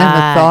 oh God. And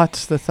then the thoughts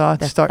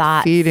start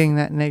thoughts. feeding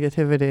that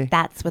negativity.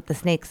 That's what the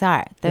snakes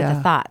are. They're Yeah.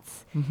 the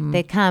thoughts.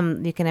 They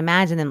come, you can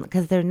imagine them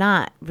because they're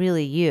not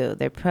really you.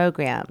 They're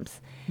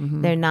programs.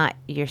 They're not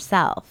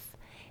yourself.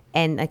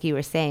 And like you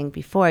were saying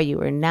before, you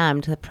were numb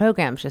to the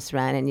programs just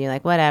run and you're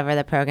like, whatever,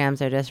 the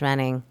programs are just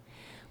running.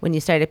 When you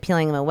started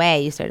peeling them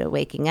away, you started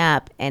waking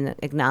up and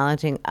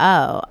acknowledging,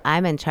 oh,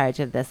 I'm in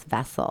charge of this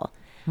vessel.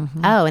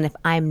 Oh, and if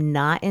I'm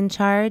not in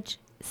charge,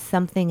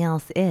 something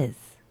else is.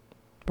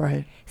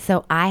 Right.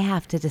 So I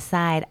have to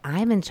decide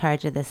I'm in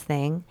charge of this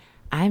thing.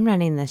 I'm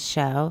running this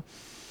show.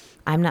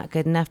 I'm not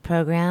good enough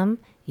program.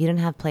 You don't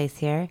have place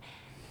here.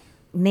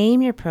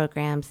 Name your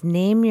programs.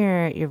 Name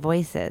your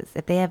voices.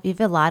 If you have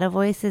a lot of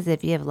voices,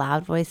 if you have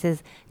loud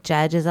voices,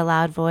 judge is a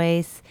loud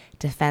voice.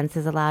 Defense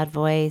is a loud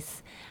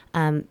voice.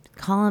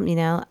 Call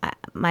them,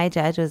 my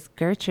judge was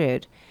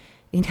Gertrude.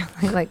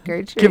 Like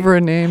Gertrude. Give her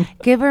a name.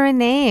 Give her a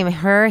name,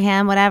 her,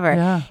 him, whatever.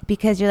 Yeah.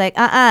 Because you're like,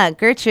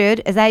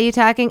 Gertrude, is that you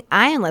talking?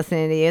 I am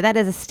listening to you. That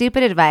is a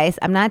stupid advice.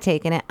 I'm not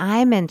taking it.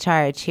 I'm in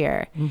charge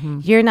here.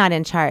 You're not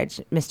in charge,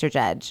 Mr.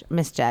 Judge,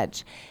 Miss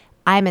Judge.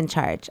 I'm in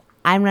charge.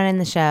 I'm running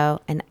the show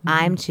and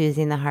I'm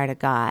choosing the heart of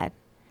God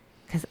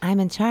because I'm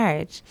in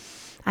charge.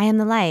 I am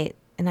the light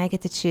and I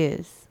get to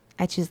choose.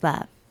 I choose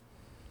love.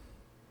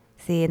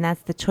 See, and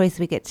that's the choice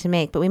we get to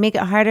make. But we make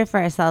it harder for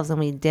ourselves when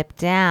we dip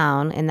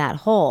down in that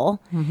hole.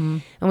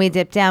 When we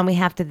dip down, we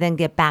have to then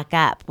get back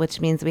up,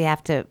 which means we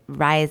have to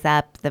rise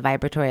up the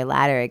vibratory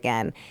ladder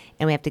again.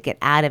 And we have to get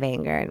out of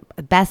anger. And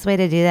the best way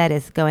to do that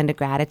is go into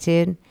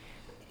gratitude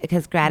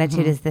because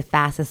gratitude is the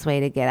fastest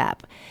way to get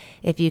up.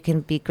 If you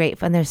can be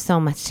grateful, and there's so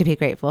much to be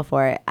grateful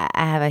for. I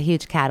have a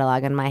huge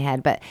catalog in my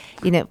head, but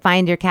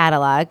find your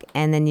catalog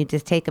and then you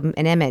just take an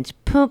image.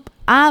 Poop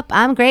up,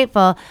 I'm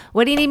grateful.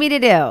 What do you need me to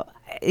do?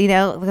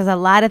 There's a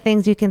lot of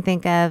things you can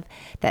think of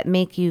that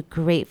make you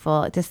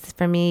grateful. Just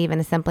for me,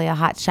 even simply a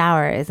hot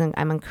shower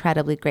I'm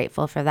incredibly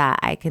grateful for that.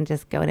 I can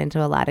just go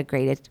into a lot of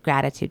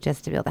gratitude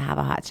just to be able to have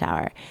a hot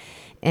shower.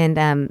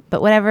 And,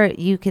 but whatever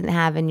you can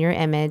have in your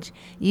image,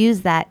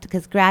 use that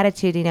because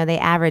gratitude, they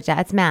average out.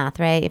 It's math,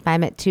 right? If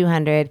I'm at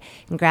 200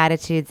 and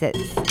gratitude's at,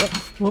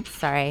 whoops,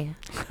 sorry.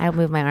 I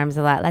move my arms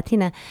a lot,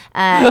 Latina.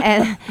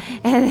 And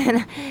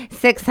then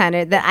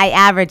 600, that I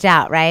average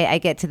out, right? I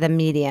get to the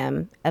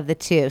medium of the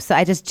two. So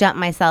I just jump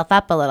myself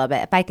up a little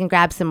bit. If I can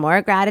grab some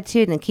more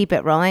gratitude and keep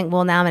it rolling,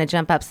 well, now I'm going to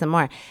jump up some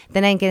more.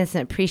 Then I can get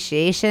some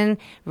appreciation.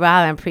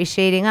 Wow, I'm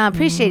appreciating. Oh, I'm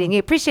appreciating you,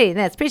 appreciating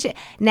this, appreciate.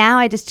 Now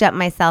I just jump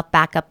myself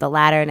back up the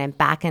ladder and I'm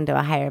back into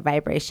a higher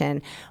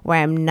vibration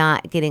where I'm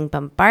not getting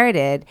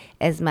bombarded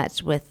as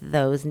much with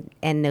those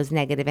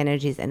negative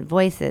energies and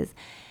voices.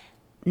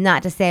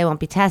 Not to say I won't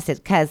be tested,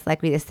 because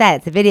like we just said,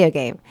 it's a video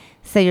game.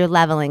 So you're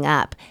leveling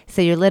up.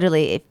 So you're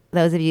literally, if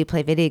those of you who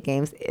play video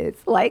games,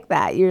 it's like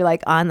that. You're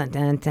like on the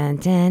dun, dun,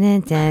 dun, dun,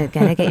 dun,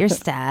 gotta get your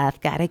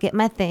stuff, gotta get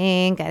my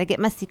thing, gotta get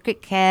my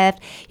secret gift.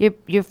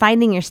 You're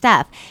finding your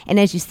stuff. And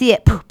as you see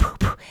it, poof, poof,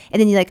 poof, and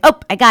then you're like, oh,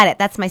 I got it.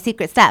 That's my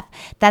secret stuff.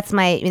 That's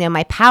my,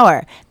 my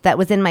power that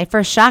was in my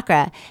first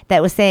chakra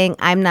that was saying,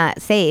 I'm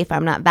not safe,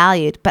 I'm not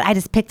valued, but I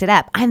just picked it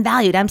up. I'm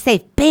valued, I'm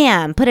safe.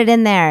 Bam, put it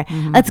in there.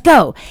 Let's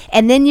go.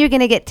 And then you're going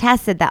to get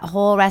tested that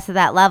whole rest of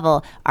that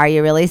level. Are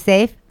you really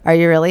safe? Are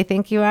you really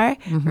think you are?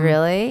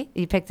 Really?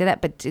 You picked it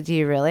up, but do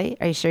you really?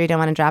 Are you sure you don't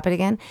want to drop it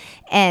again?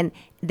 And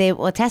they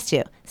will test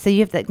you. So you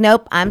have to,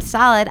 nope, I'm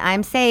solid.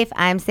 I'm safe.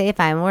 I'm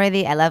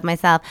worthy. I love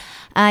myself.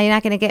 You're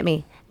not going to get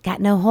me.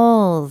 Got no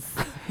holes.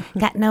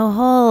 Got no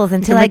holes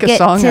until I get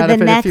to the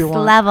next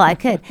level. I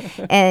could.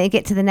 And you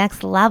get to the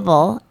next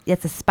level.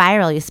 It's a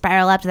spiral. You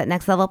spiral up to that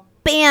next level.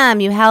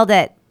 Bam, you held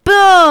it.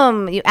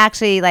 Boom. You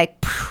actually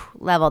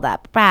leveled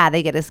up.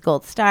 They get a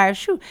gold star.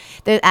 Shoo.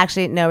 There's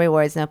actually no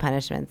rewards, no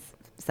punishments.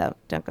 So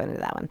don't go into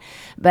that one.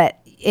 But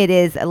it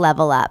is a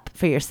level up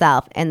for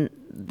yourself. And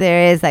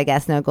there is, I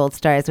guess, no gold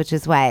stars, which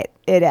is why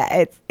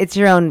it's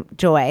your own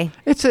joy.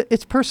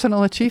 It's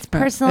personal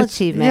achievement.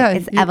 Achievement. Yeah,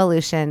 it's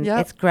evolution.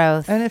 Yeah, it's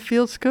growth. And it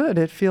feels good.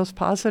 It feels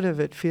positive.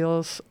 It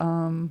feels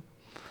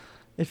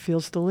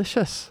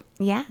delicious.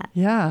 Yeah.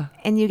 Yeah.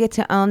 And you get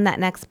to own that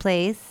next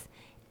place.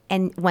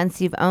 And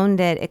once you've owned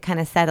it, it kind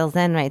of settles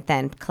in right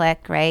then.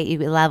 Click, right? You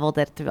leveled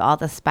it through all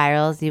the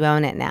spirals. You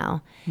own it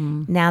now.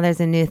 Now there's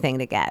a new thing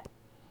to get.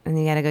 And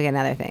you got to go get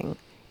another thing.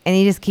 And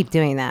you just keep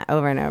doing that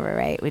over and over,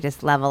 right? We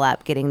just level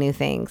up, getting new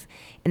things.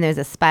 And there's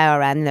a spiral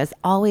run. And there's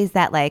always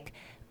that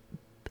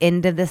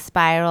end of the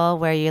spiral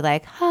where you're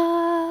like,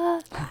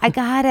 I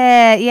got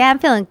it. Yeah, I'm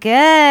feeling good.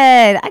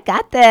 I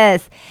got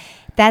this.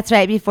 That's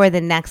right before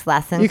the next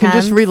lesson comes. You can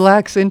just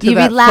relax into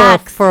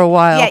that for a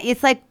while. Yeah,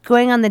 it's like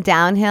going on the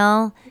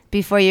downhill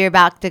before you're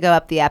about to go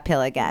up the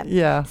uphill again.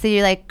 Yeah. So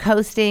you're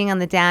coasting on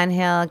the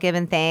downhill,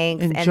 giving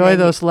thanks. Enjoy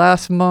those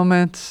last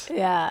moments.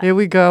 Yeah. Here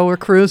we go. We're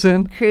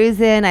cruising.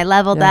 I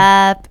leveled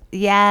up.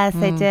 Yes,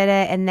 I did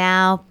it. And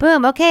now,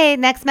 boom. Okay,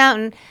 next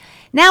mountain.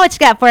 Now what you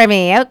got for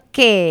me?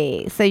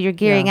 Okay. So you're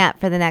gearing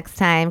up for the next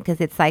time because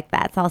it's like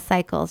that. It's all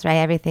cycles, right?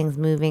 Everything's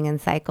moving in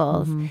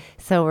cycles.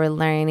 So we're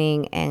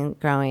learning and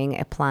growing,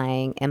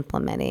 applying,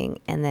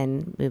 implementing, and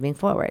then moving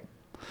forward.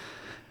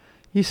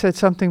 You said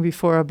something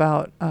before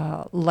about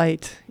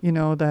light,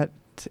 that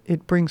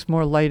it brings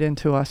more light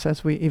into us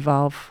as we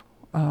evolve,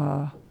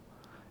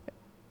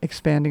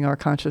 expanding our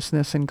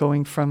consciousness and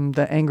going from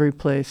the angry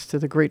place to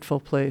the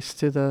grateful place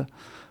to the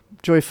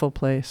joyful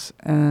place.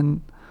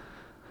 And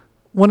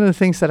one of the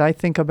things that I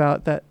think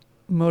about that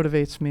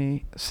motivates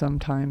me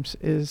sometimes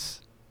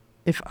is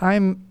as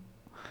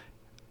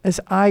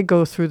I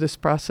go through this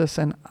process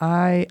and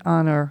I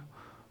honor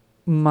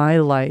my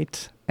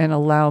light and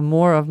allow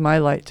more of my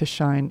light to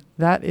shine,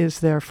 that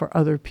is there for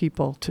other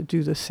people to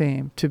do the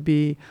same, to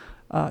be,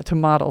 to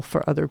model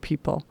for other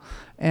people.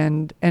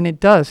 And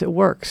it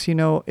works.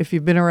 If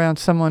you've been around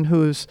someone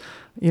who's,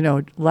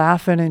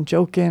 laughing and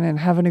joking and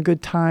having a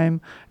good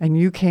time, and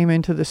you came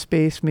into the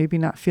space maybe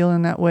not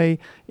feeling that way,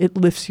 it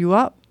lifts you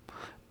up.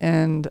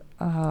 And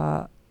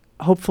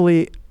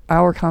hopefully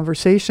our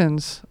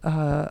conversations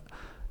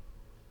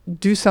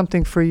do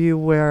something for you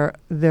where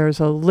there's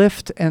a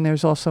lift and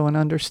there's also an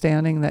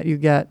understanding that you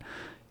get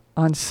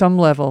on some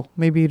level.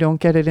 Maybe you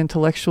don't get it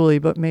intellectually,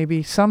 but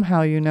maybe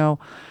somehow I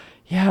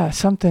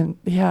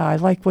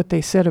like what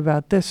they said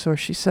about this, or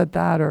she said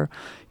that, or,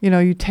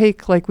 you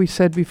take, like we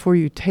said before,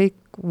 you take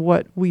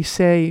what we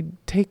say,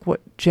 take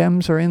what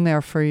gems are in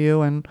there for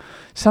you, and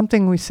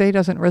something we say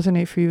doesn't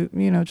resonate for you,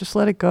 just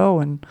let it go,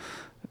 and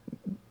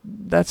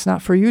that's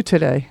not for you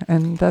today,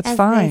 and that's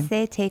fine. As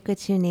they say, take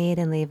what you need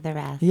and leave the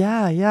rest.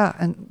 Yeah,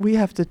 and we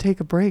have to take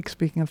a break,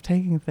 speaking of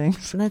taking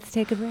things. Let's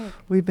take a break.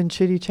 We've been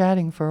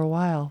chitty-chatting for a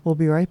while. We'll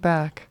be right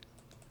back.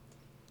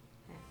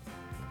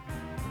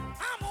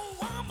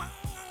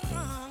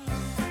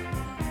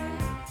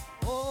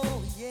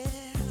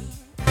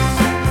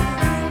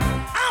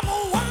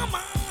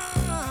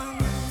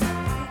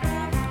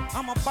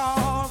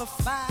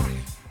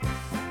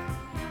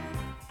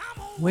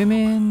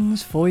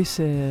 Women's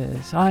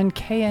Voices on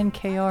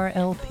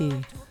KNKR-LP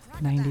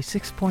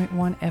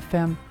 96.1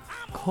 FM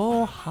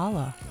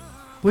Kohala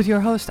with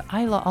your host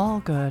Isla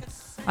Allgood.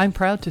 I'm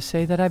proud to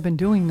say that I've been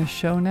doing this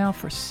show now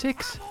for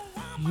 6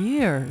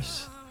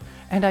 years,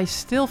 and I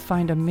still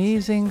find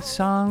amazing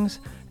songs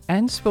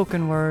and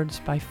spoken words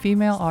by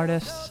female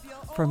artists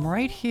from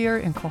right here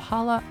in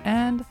Kohala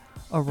and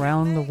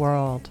around the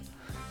world.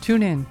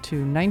 Tune in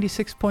to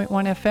 96.1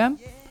 FM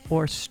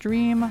or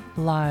stream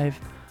live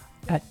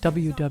at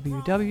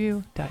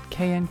www.knkr.org.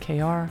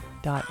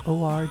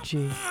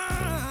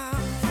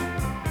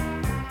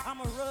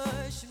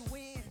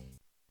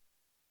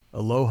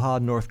 Aloha,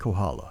 North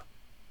Kohala.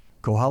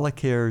 Kohala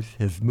Cares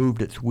has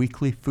moved its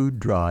weekly food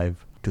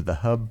drive to the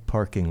Hub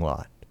parking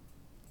lot.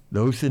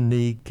 Those in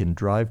need can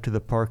drive to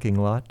the parking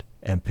lot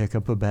and pick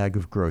up a bag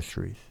of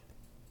groceries.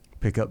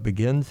 Pickup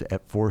begins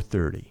at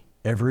 4:30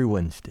 every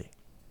Wednesday.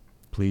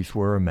 Please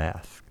wear a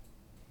mask.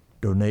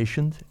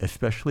 Donations,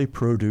 especially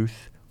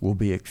produce, will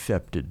be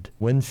accepted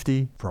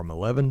Wednesday from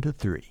 11 to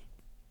 3.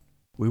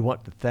 We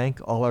want to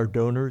thank all our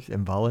donors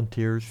and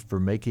volunteers for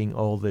making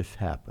all this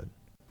happen.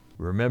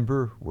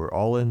 Remember, we're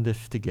all in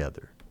this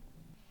together.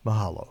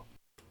 Mahalo.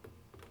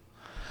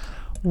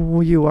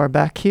 You are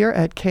back here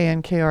at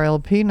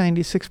KNKRLP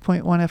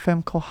 96.1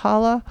 FM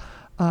Kohala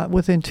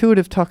with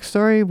Intuitive Talk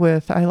Story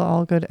with Isla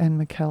Allgood and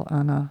Mikkel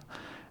Anna.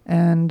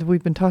 And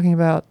we've been talking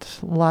about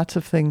lots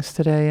of things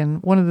today.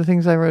 And one of the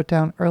things I wrote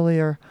down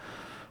earlier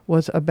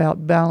was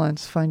about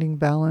balance, finding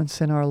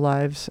balance in our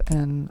lives,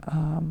 and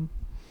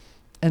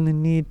the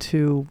need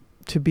to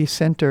be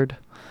centered.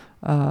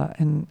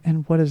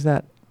 And what does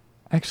that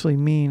actually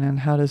mean, and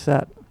how does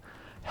that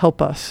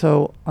help us?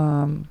 So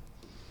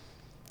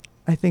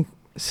I think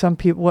some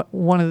people,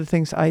 one of the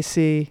things I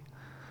see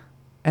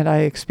and I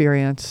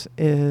experience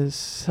is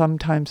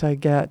sometimes I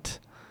get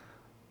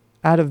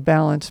out of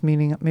balance,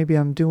 meaning maybe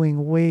I'm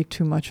doing way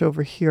too much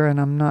over here and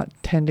I'm not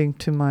tending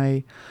to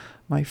my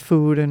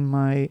food and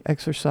my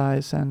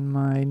exercise and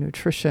my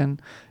nutrition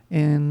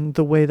in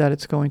the way that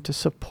it's going to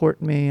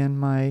support me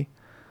and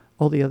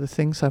all the other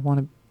things I want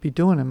to be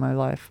doing in my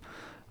life,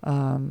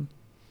 and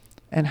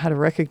how to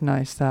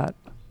recognize that.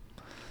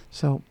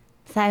 So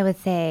I would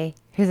say,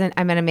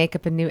 I'm going to make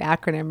up a new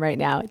acronym right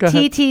now. Go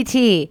ahead.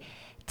 TTT,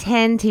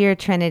 tend to your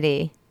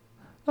Trinity.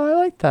 Oh, I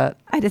like that.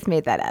 I just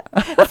made that up.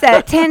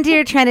 So tend to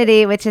your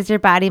Trinity, which is your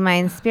body,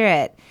 mind,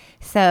 spirit.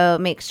 So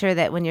make sure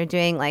that when you're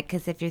doing,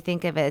 because if you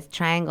think of it as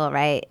triangle,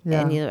 right,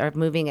 Yeah. and you are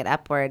moving it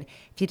upward,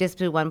 if you just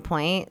do one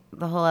point,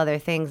 the whole other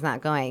thing's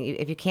not going.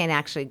 If you can't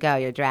actually go,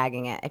 you're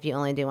dragging it. If you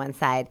only do one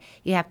side,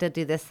 you have to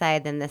do this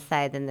side, then this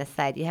side, then this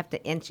side. You have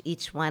to inch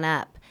each one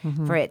up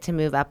for it to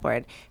move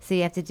upward. So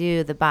you have to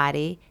do the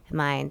body,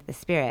 mind, the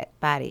spirit,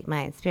 body,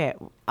 mind, spirit,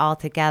 all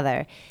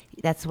together.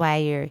 That's why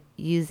you're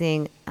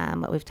using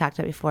what we've talked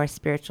about before,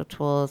 spiritual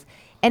tools.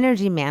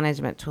 Energy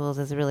management tools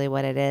is really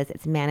what it is.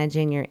 It's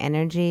managing your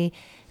energy,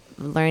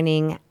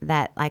 learning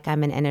that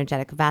I'm an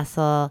energetic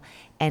vessel,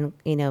 and,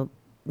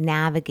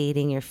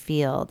 navigating your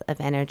field of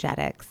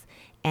energetics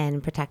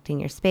and protecting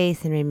your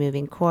space and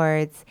removing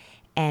cords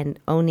and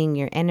owning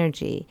your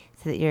energy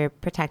so that you're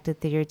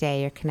protected through your day.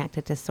 You're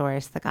connected to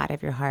Source, the God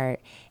of your heart,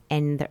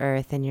 and the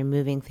earth, and you're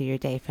moving through your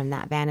day from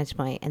that vantage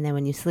point. And then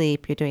when you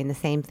sleep, you're doing the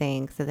same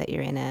thing so that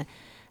you're in a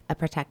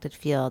protected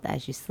field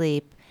as you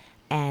sleep,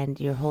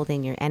 and you're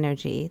holding your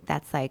energy.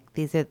 That's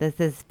this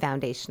is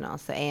foundational.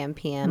 So AM,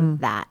 PM,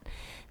 that.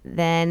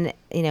 Then,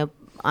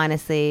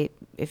 honestly,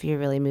 if you're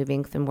really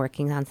moving from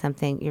working on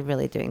something, you're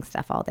really doing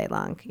stuff all day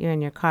long. You're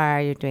in your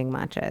car, you're doing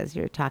mantras,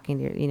 you're talking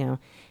to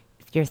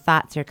your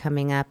thoughts are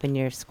coming up and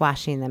you're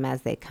squashing them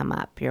as they come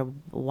up. You're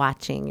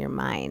watching your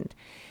mind.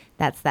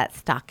 That's that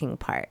stalking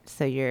part.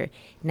 So you're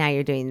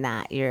doing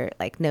that. You're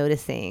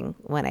noticing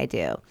what I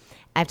do.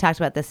 I've talked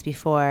about this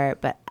before,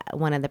 but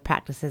one of the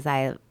practices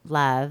I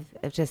love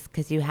is just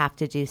because you have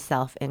to do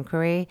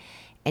self-inquiry,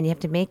 and you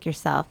have to make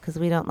yourself, because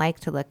we don't like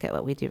to look at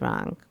what we do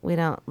wrong. We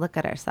don't look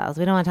at ourselves.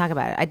 We don't want to talk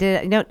about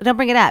it. Don't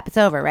bring it up. It's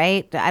over,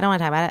 right? I don't want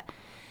to talk about it.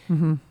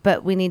 Mm-hmm.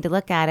 But we need to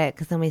look at it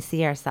because then we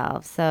see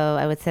ourselves. So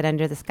I would sit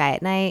under the sky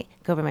at night,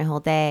 go over my whole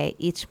day,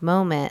 each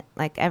moment,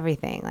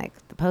 everything,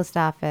 the post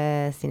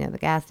office, the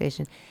gas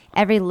station,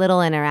 every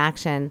little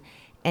interaction,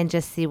 and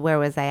just see where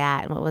was I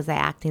at and what was I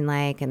acting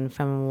like and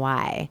from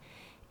why.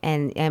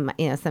 And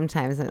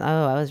sometimes,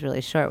 I was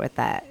really short with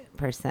that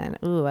person.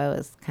 Ooh, I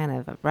was kind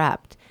of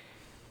abrupt.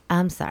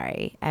 I'm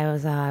sorry. I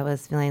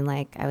was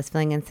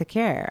feeling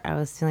insecure. I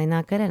was feeling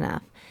not good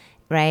enough.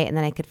 Right. And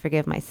then I could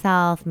forgive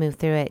myself, move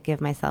through it,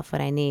 give myself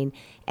what I need.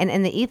 And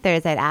in the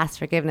ethers, I'd ask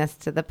forgiveness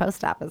to the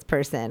post office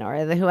person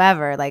or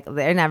whoever.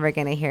 They're never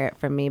going to hear it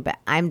from me, but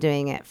I'm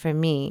doing it for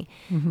me,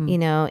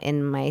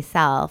 in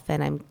myself.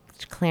 And I'm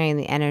clearing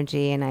the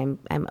energy, and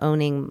I'm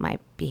owning my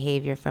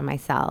behavior for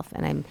myself,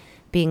 and I'm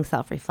being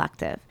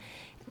self-reflective.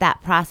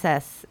 That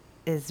process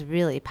is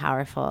really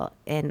powerful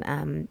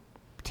in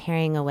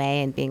tearing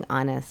away and being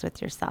honest with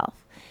yourself.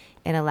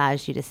 It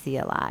allows you to see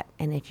a lot.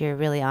 And if you're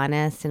really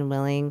honest and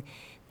willing,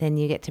 then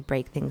you get to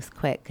break things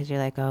quick because you're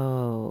like,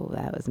 oh,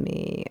 that was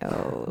me.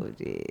 Oh,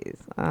 geez.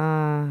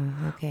 Oh,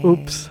 okay.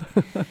 Oops.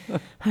 All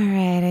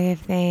right, I give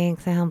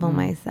thanks. I humble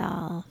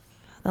myself.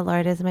 The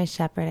Lord is my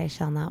shepherd, I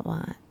shall not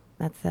want.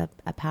 That's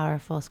a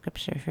powerful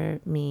scripture for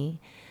me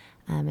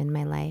in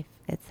my life.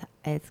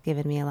 It's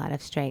given me a lot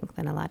of strength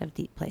in a lot of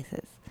deep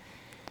places.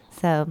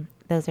 So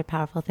those are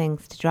powerful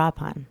things to draw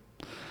upon.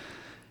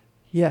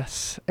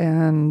 Yes,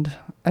 and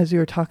as you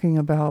were talking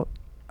about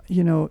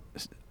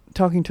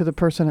talking to the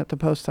person at the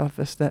post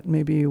office that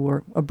maybe you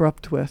were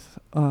abrupt with,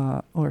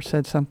 or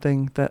said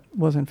something that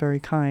wasn't very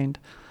kind,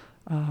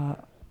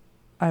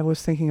 I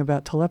was thinking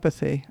about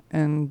telepathy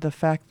and the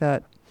fact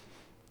that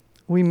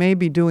we may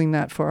be doing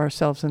that for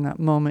ourselves in that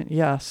moment,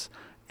 yes.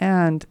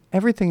 And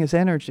everything is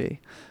energy.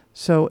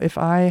 So if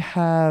I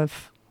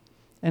have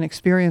an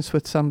experience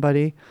with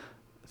somebody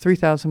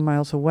 3,000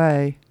 miles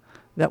away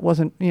that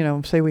wasn't,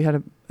 say we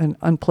had an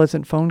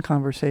unpleasant phone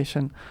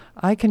conversation,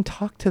 I can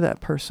talk to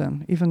that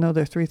person, even though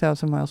they're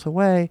 3,000 miles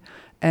away,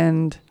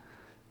 and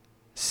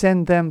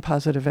send them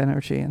positive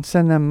energy and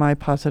send them my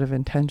positive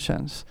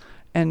intentions.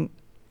 And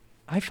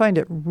I find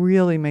it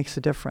really makes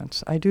a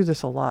difference. I do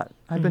this a lot.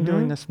 I've been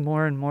doing this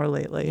more and more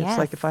lately. Yes. It's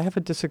like if I have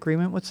a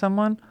disagreement with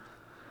someone,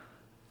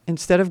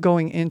 instead of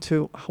going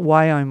into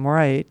why I'm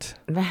right,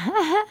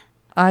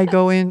 I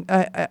go in,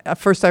 at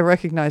first I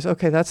recognize,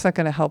 okay, that's not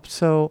going to help.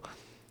 So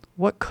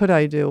what could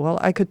I do? Well,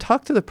 I could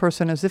talk to the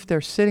person as if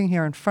they're sitting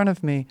here in front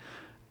of me,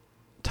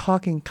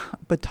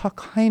 but talk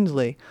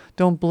kindly.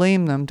 Don't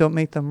blame them. Don't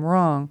make them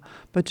wrong,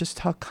 but just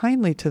talk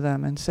kindly to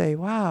them and say,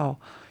 wow,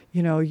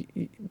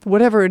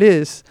 whatever it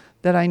is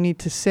that I need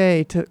to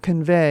say to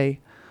convey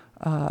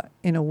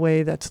in a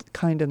way that's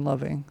kind and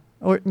loving.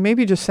 Or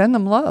maybe just send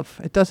them love.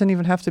 It doesn't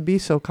even have to be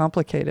so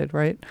complicated,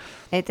 right?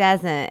 It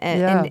doesn't.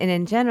 Yeah. And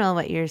in general,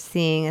 what you're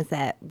seeing is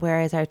that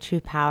where is our true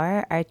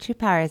power? Our true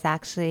power is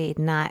actually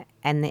not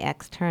in the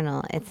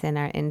external. It's in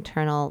our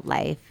internal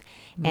life.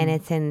 And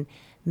it's in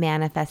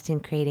manifesting,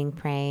 creating,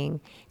 praying,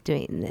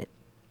 doing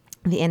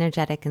the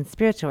energetic and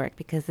spiritual work,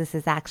 because this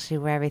is actually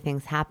where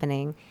everything's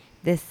happening.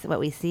 What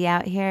we see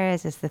out here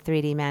is just the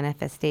 3D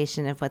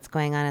manifestation of what's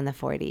going on in the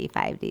 4D,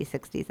 5D,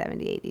 60,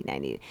 70, 80,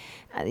 90,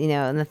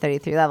 in the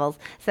 33 levels.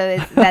 So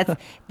that's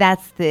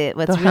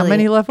what's How really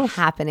many levels?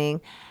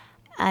 happening.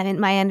 I mean,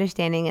 my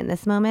understanding in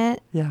this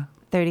moment, Yeah.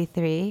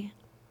 33.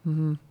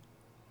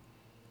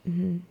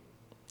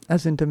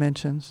 As in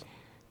dimensions.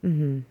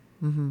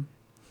 Mm-hmm.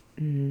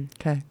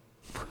 Okay.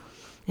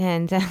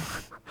 And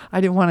I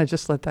didn't want to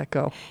just let that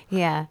go.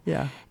 yeah.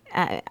 Yeah.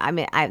 I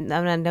mean, I'm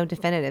on no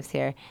definitives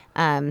here.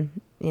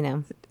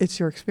 It's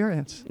your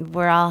experience.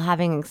 We're all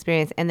having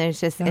experience, and there's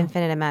just Yeah.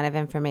 infinite amount of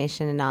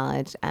information and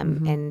knowledge,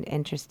 and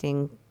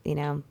interesting,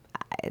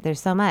 there's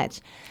so much.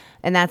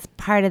 And that's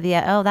part of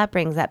that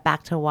brings that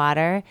back to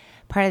water.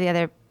 Part of the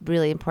other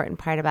really important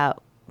part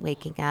about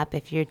waking up,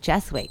 if you're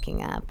just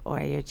waking up or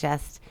you're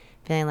just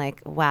feeling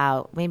like,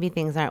 wow, maybe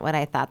things aren't what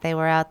I thought they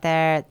were out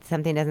there.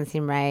 Something doesn't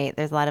seem right.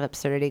 There's a lot of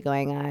absurdity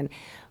going on.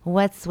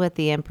 What's with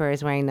the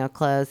emperor's wearing no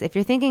clothes? If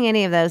you're thinking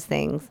any of those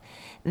things,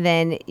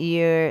 then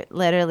you're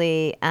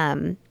literally,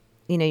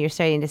 you're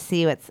starting to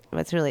see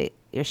what's really,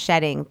 you're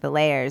shedding the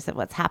layers of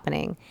what's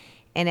happening.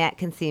 And that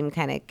can seem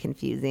kind of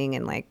confusing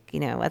and like,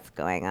 what's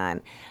going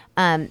on.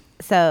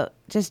 So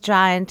just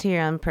draw into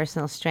your own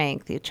personal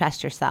strength. You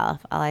trust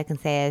yourself. All I can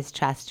say is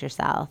trust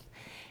yourself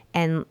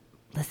and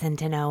listen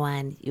to no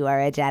one. You are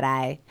a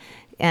Jedi.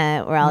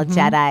 We're all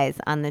Jedis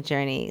on the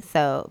journey.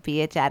 So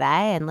be a Jedi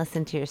and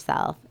listen to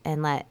yourself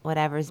and let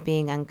whatever's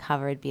being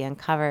uncovered be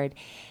uncovered.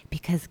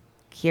 Because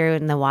here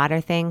in the water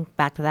thing,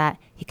 back to that,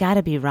 you got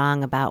to be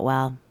wrong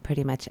about,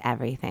 pretty much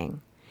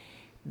everything.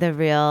 The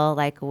real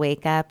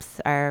wake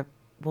ups are,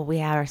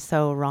 we are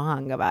so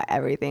wrong about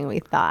everything we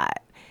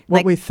thought.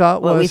 What we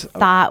thought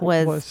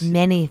was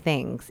many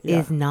things Yeah.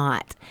 is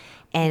not.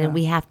 And Yeah.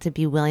 we have to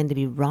be willing to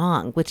be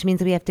wrong, which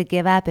means we have to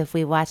give up. If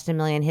we watched a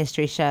million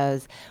history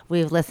shows,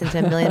 we've listened to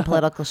a million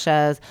political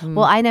shows.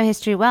 Well, I know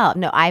history well.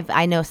 No,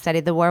 I know,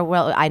 studied the war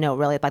well. I know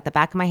really like the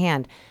back of my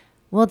hand.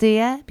 Well, do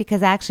you?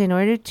 Because actually, in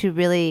order to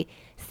really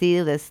see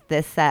this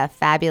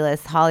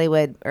fabulous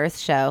Hollywood Earth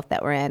show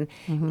that we're in,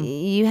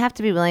 you have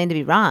to be willing to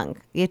be wrong.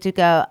 You have to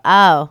go,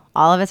 oh,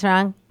 all of it's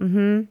wrong?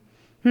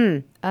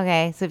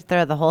 Okay, so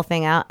throw the whole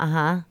thing out.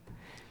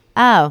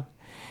 Oh.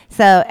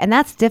 So, and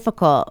that's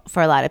difficult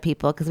for a lot of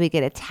people because we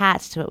get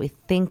attached to what we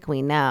think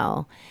we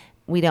know.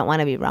 We don't want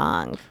to be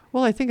wrong.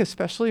 Well, I think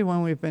especially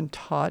when we've been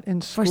taught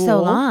in school. For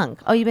so long.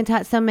 Oh, you've been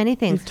taught so many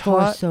things We've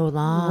taught, for so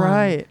long.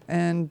 Right.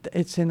 And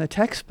it's in the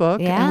textbook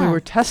Yeah. and we were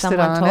tested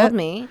Someone on it. told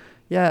me.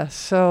 Yeah.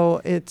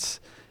 So it's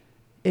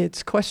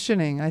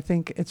questioning. I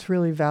think it's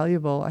really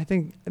valuable. I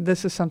think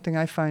this is something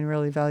I find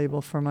really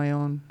valuable for my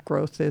own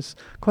growth is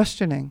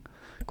questioning.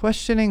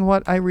 Questioning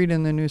what I read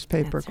in the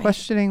newspaper, That's right.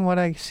 questioning what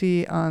I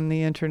see on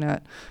the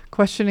internet,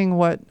 questioning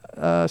what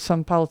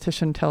some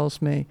politician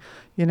tells me.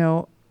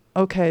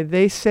 Okay,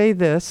 they say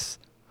this,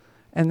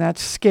 and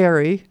that's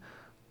scary.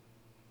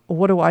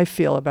 What do I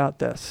feel about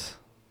this?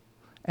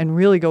 And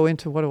really go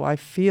into what do I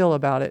feel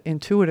about it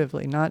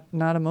intuitively, not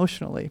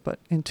emotionally, but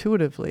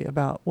intuitively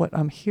about what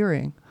I'm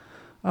hearing.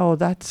 Oh,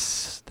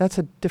 that's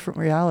a different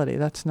reality.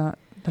 That's not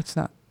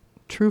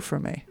true for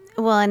me.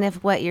 Well, and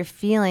if what you're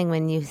feeling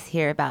when you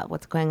hear about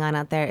what's going on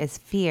out there is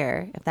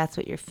fear, if that's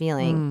what you're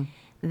feeling,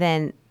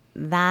 then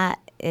that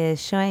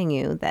is showing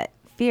you that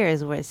fear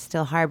is what's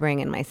still harboring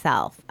in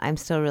myself. I'm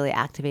still really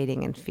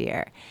activating in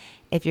fear.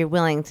 if you're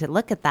willing to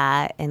look at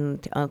that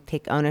and to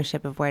take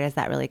ownership of where does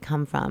that really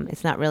come from,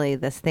 it's not really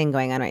this thing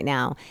going on right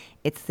now.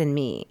 It's in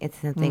me. It's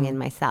something in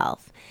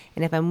myself.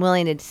 And if I'm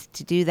willing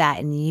to do that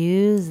and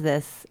use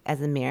this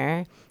as a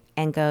mirror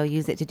and go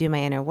use it to do my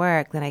inner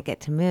work, then I get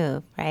to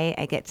move, right?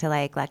 I get to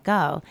like let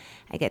go.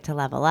 I get to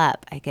level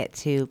up. I get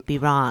to be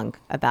wrong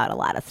about a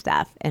lot of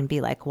stuff and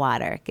be like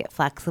water. Get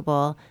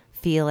flexible,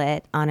 feel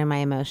it, honor my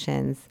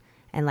emotions,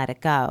 and let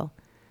it go.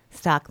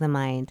 Stalk the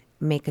mind,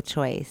 make a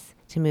choice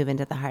to move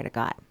into the heart of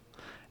God.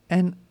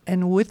 And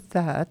with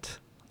that,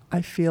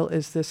 I feel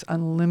is this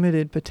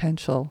unlimited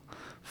potential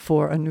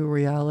for a new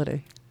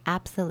reality.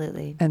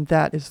 Absolutely. And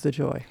that is the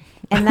joy.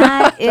 And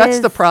that is That's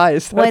the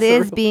prize. That's what the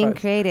is real being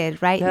prize.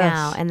 created right Yes.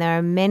 now. And there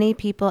are many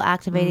people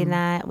activating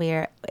that.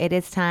 It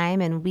is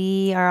time, and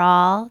we are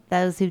all,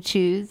 those who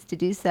choose to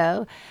do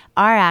so,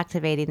 are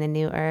activating the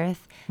new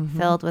earth,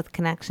 filled with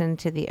connection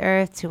to the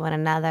earth, to one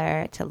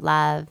another, to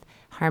love,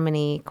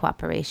 harmony,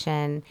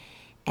 cooperation,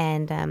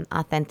 and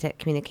authentic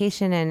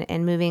communication,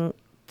 and moving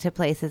to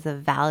places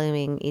of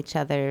valuing each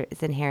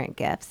other's inherent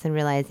gifts and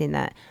realizing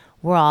that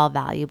we're all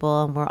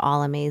valuable and we're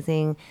all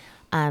amazing.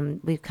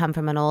 We've come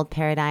from an old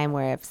paradigm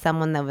where if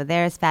someone over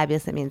there is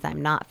fabulous, it means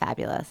I'm not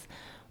fabulous.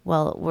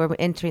 Well, we're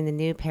entering the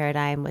new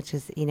paradigm, which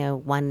is,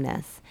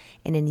 oneness.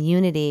 And in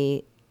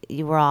unity,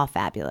 we're all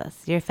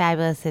fabulous. You're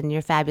fabulous, and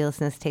your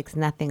fabulousness takes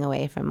nothing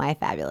away from my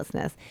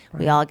fabulousness. Right.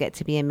 We all get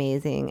to be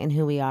amazing in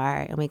who we are,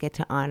 and we get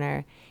to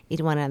honor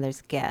each one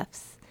another's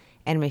gifts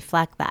and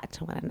reflect that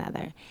to one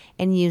another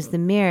and use the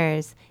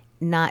mirrors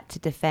not to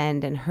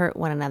defend and hurt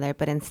one another,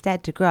 but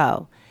instead to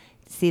grow.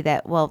 See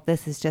that, well,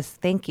 this is just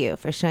thank you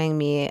for showing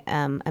me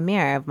a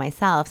mirror of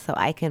myself so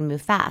I can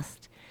move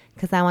fast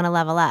because I want to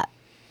level up.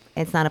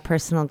 It's not a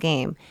personal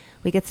game.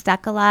 We get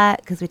stuck a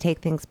lot because we take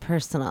things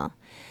personal.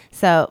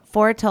 So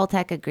 4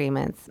 Toltec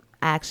agreements.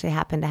 I actually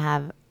happen to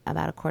have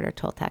about a quarter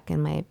Toltec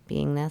in my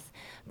beingness,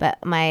 but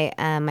my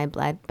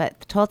blood. But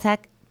the Toltec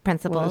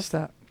principles. What is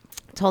that?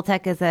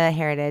 Toltec is a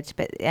heritage,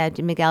 but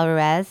Miguel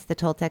Ruiz, the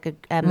Toltec,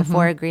 the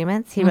 4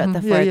 agreements, he wrote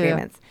the 4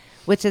 agreements,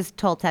 which is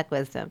Toltec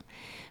wisdom,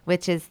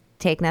 which is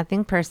take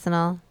nothing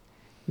personal,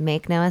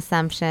 make no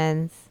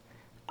assumptions,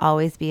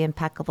 always be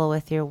impeccable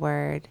with your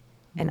word,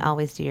 and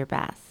always do your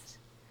best.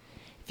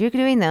 If you're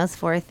doing those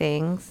 4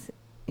 things,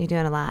 you're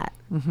doing a lot.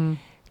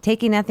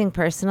 Taking nothing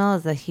personal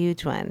is a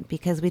huge one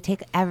because we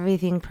take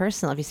everything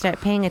personal. If you start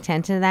paying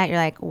attention to that, you're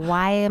like,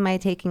 why am I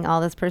taking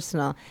all this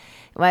personal?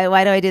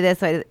 Why do I do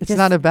this? It's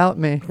not about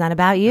me. It's not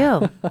about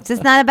you. It's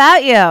just not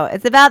about you.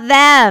 It's about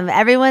them.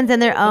 Everyone's in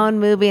their own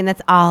movie, and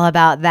that's all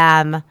about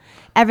them.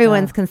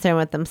 Everyone's concerned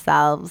with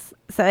themselves.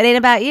 So it ain't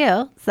about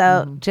you.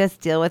 So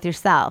just deal with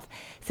yourself.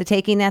 So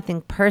taking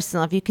nothing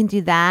personal, if you can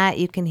do that,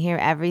 you can hear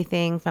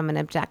everything from an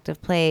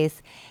objective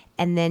place.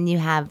 And then you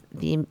have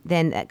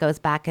then that goes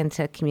back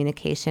into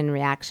communication,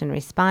 reaction,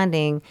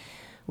 responding.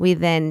 We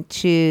then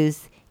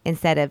choose,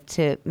 instead of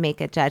to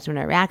make a judgment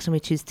or reaction, we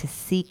choose to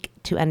seek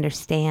to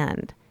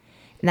understand.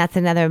 And that's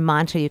another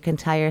mantra you can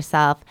tell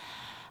yourself.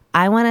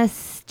 I want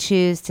to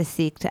choose to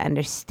seek to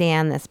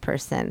understand this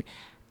person.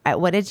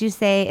 What did you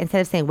say?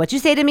 Instead of saying, what'd you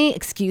say to me?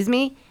 Excuse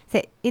me?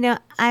 Say,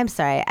 I'm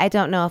sorry. I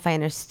don't know if I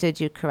understood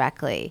you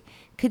correctly.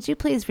 Could you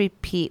please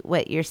repeat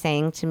what you're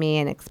saying to me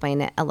and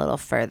explain it a little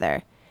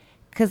further?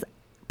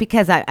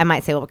 Because I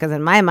might say, well, because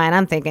in my mind,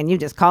 I'm thinking you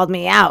just called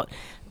me out.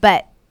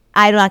 But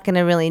I'm not going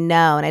to really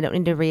know, and I don't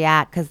need to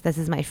react because this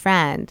is my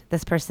friend.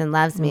 This person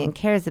loves me and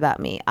cares about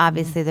me.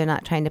 Obviously, they're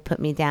not trying to put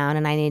me down,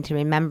 and I need to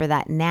remember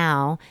that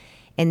now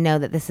and know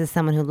that this is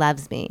someone who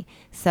loves me.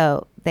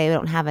 So they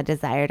don't have a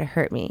desire to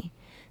hurt me.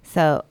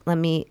 So let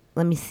me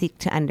seek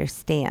to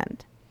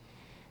understand.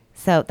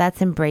 So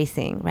that's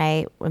embracing,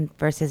 right,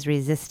 versus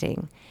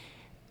resisting.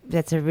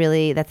 That's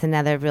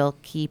another real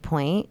key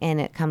point, and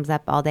it comes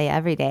up all day,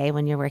 every day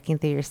when you're working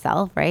through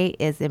yourself, right,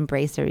 is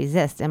embrace or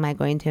resist. Am I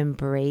going to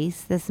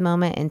embrace this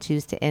moment and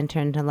choose to enter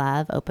into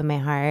love, open my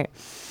heart,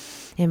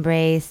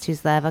 embrace,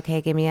 choose love?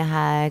 Okay, give me a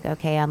hug.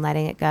 Okay, I'm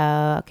letting it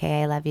go.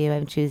 Okay, I love you.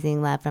 I'm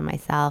choosing love for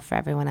myself, for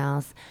everyone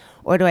else.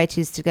 Or do I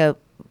choose to go,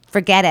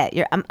 forget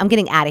it. I'm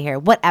getting out of here.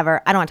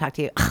 Whatever. I don't want to talk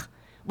to you.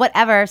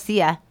 Whatever. See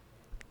ya.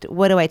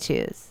 What do I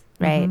choose,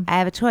 right? I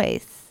have a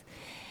choice.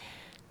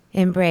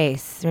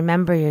 Embrace.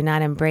 Remember, you're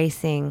not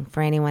embracing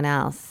for anyone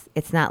else.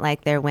 It's not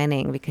like they're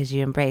winning because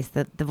you embrace.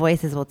 The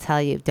voices will tell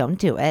you, don't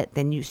do it.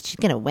 Then she's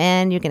going to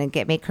win. You're going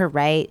to make her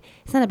right.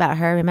 It's not about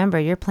her. Remember,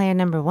 you're player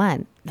number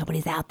 1.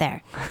 Nobody's out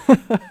there.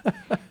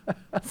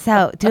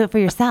 So do it for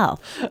yourself.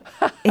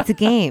 It's a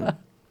game.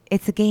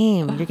 It's a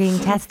game. You're getting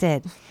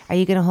tested. Are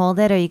you going to hold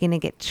it, or are you going to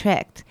get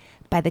tricked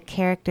by the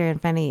character in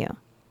front of you?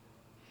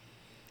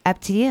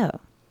 Up to you.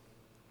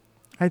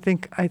 I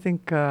think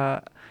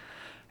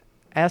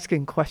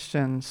asking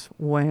questions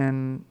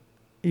when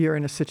you're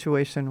in a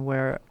situation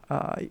where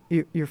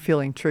you're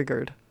feeling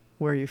triggered,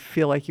 where you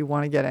feel like you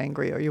want to get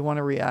angry or you want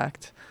to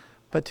react,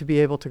 but to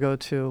be able to go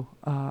to,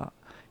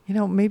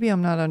 maybe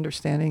I'm not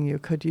understanding you.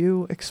 Could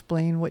you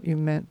explain what you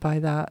meant by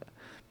that?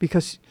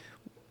 Because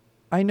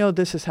I know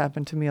this has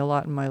happened to me a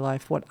lot in my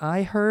life. What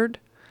I heard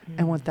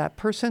and what that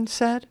person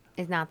said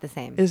It's not the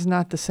same. is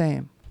not the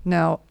same.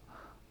 Now,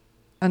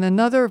 on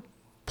another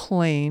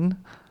plane,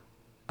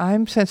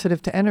 I'm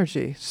sensitive to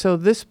energy. So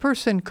this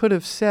person could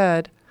have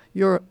said,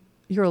 you're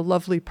a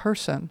lovely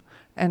person.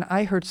 And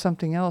I heard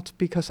something else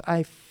because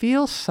I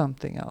feel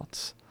something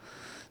else.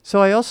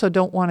 So I also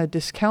don't want to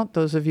discount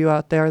those of you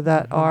out there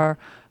that are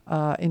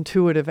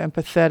intuitive,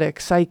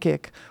 empathetic,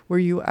 psychic, where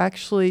you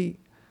actually,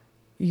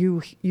 you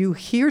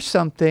hear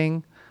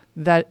something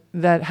that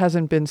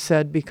hasn't been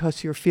said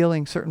because you're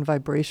feeling certain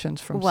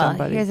vibrations from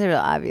somebody. Here's a real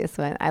obvious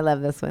one. I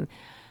love this one.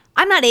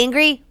 I'm not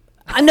angry.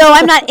 No,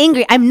 I'm not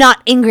angry. I'm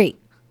not angry.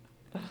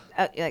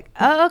 You're like,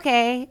 oh,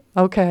 okay.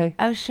 Okay.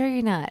 Oh, sure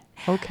you're not.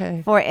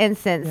 Okay. For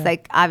instance, Yeah.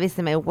 like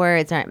obviously my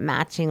words aren't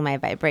matching my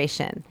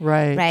vibration.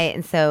 Right. Right.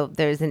 And so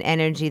there's an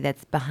energy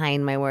that's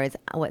behind my words.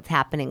 What's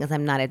happening is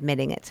I'm not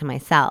admitting it to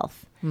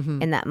myself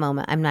in that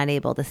moment. I'm not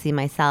able to see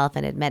myself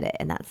and admit it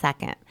in that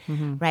second.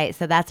 Right.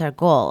 So that's our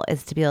goal,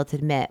 is to be able to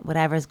admit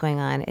whatever's going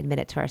on, admit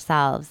it to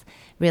ourselves,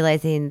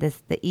 realizing the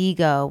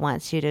ego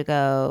wants you to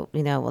go,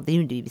 well,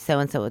 you do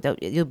so-and-so,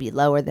 you'll be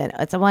lower than,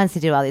 it wants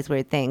to do all these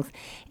weird things.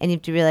 And you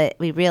have to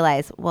we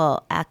realize,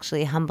 well,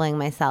 actually humbling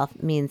myself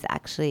means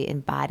actually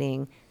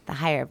embodying the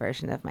higher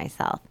version of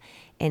myself.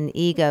 And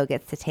ego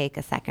gets to take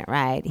a second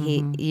ride.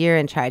 You're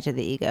in charge of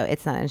the ego.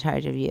 It's not in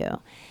charge of you.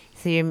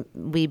 So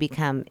we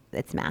become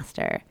its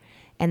master.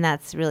 And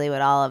that's really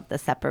what all of the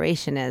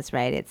separation is,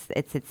 right? It's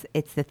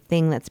the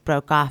thing that's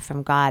broke off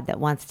from God that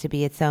wants to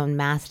be its own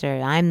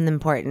master. I'm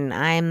important.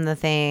 I'm the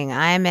thing.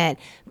 I'm it.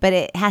 But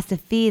it has to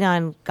feed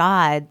on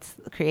God's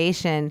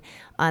creation,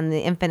 on the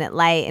infinite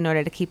light, in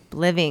order to keep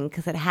living,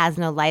 because it has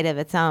no light of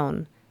its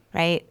own,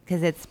 right?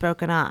 Because it's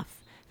broken off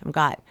from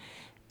God.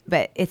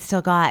 But it's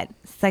still God.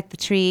 It's like the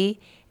tree.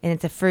 And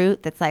it's a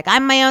fruit that's like,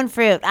 I'm my own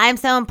fruit. I'm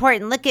so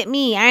important. Look at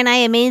me. Aren't I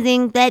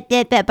amazing? But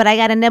I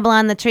got to nibble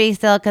on the tree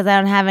still because I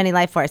don't have any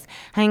life force.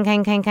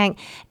 Hang.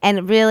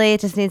 And really, it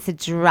just needs to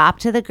drop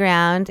to the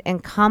ground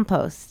and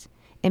compost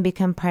and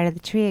become part of the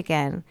tree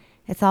again.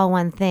 It's all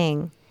one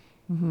thing.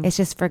 It's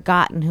just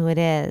forgotten who it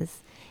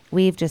is.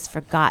 We've just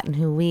forgotten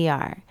who we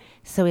are.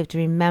 So we have to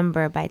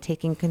remember, by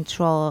taking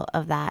control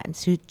of that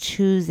and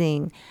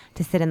choosing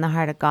to sit in the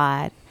heart of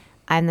God.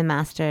 I'm the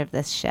master of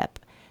this ship.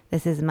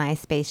 This is my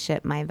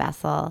spaceship, my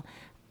vessel.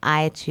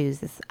 I choose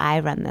this. I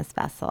run this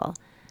vessel.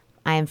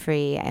 I am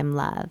free. I am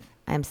love.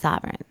 I am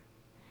sovereign.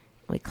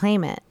 We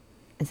claim it,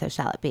 and so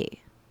shall it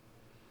be.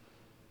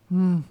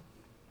 I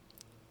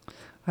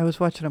was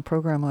watching a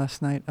program last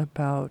night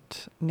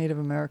about Native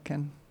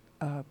American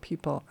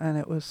people, and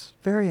it was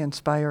very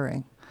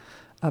inspiring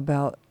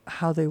about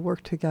how they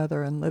work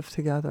together and live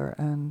together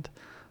and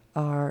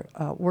are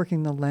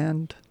working the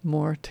land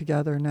more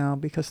together now,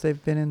 because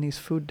they've been in these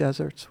food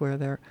deserts where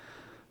they're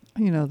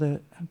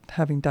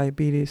having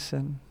diabetes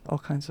and all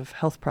kinds of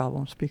health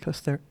problems because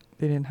they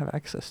didn't have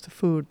access to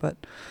food. But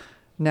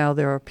now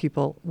there are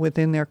people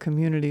within their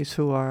communities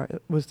who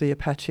was the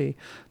Apache.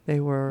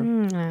 They're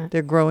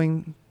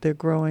growing.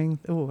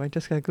 Oh, I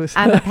just got goosebumps.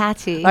 I'm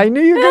Apache. I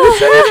knew you were going to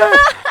say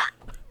that.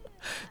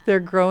 They're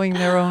growing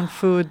their own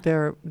food.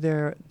 They're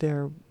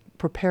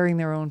preparing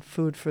their own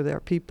food for their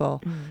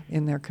people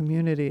in their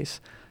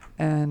communities,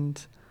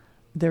 and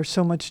there's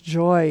so much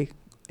joy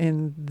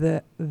in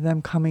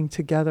them coming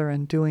together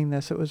and doing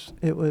this. It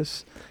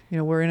was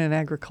we're in an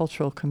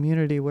agricultural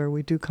community where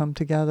we do come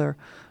together,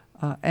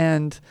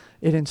 and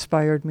it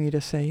inspired me to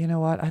say, you know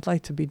what, I'd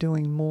like to be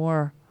doing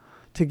more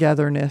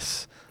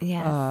togetherness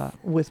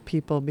with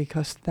people,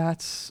 because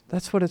that's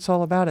what it's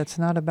all about. It's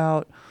not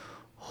about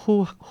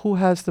who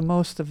has the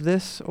most of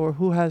this or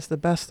who has the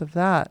best of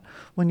that.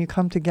 When you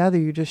come together,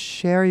 you just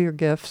share your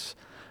gifts,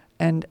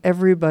 and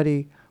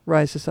everybody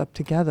rises up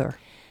together.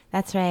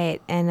 That's right.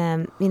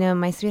 And,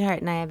 my sweetheart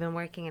and I have been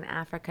working in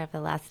Africa for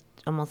the last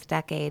almost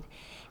decade.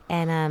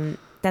 And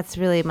that's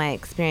really my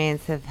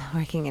experience of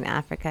working in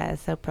Africa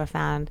is so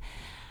profound.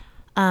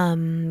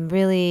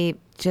 Really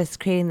just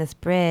creating this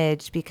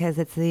bridge, because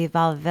it's the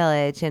evolved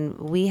village, and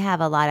we have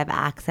a lot of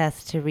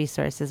access to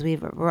resources.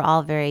 We're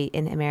all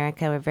in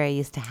America, we're very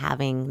used to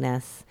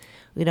havingness.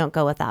 We don't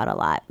go without a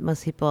lot.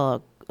 Most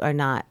people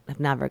have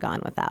never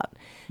gone without.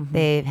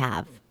 They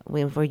have.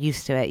 We're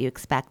used to it. You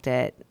expect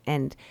it.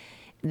 And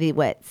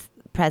what's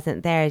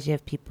present there is you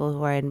have people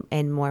who are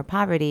in more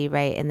poverty,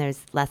 right? And there's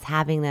less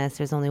havingness.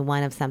 There's only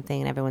one of something,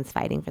 and everyone's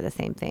fighting for the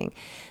same thing.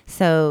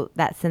 So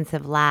that sense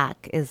of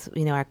lack is,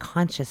 our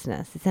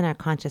consciousness. It's in our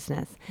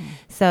consciousness.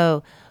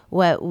 So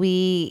what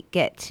we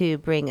get to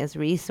bring as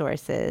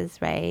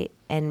resources, right?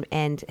 And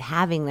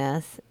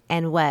havingness,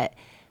 and what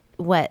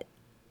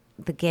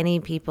the Guinea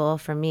people,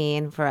 for me,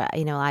 and for,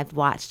 I've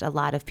watched a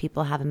lot of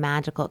people have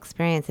magical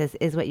experiences,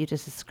 is what you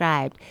just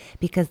described,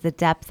 because the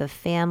depth of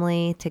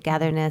family,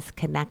 togetherness,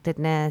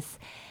 connectedness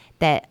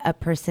that a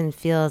person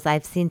feels.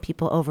 I've seen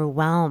people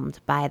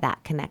overwhelmed by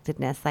that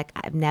connectedness. Like,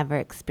 I've never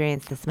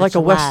experienced this much like a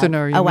love.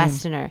 Westerner, you mean?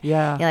 Westerner.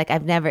 Yeah. Like,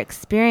 I've never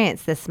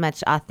experienced this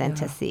much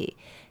authenticity.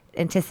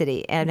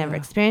 authenticity. And I've never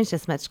experienced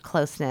this much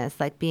closeness,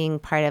 like being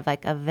part of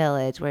like a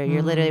village where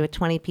you're literally with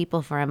 20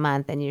 people for a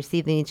month and you're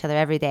seeing each other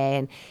every day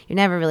and you're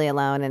never really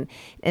alone.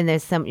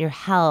 And you're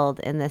held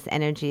in this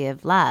energy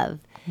of love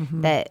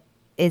that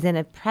is in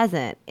a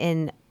present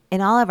in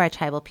all of our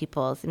tribal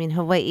peoples. I mean,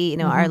 Hawaii,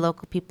 our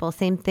local people,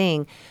 same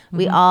thing.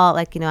 We all,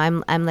 like,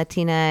 I'm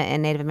Latina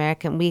and Native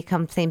American. We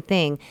come same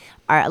thing.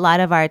 A lot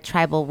of our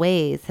tribal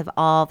ways they're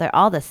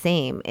all the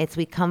same.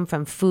 We come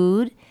from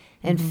food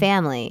and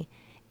family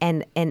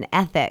and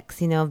ethics,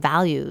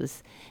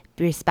 values.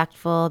 Be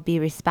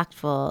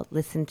respectful,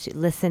 listen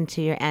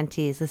to your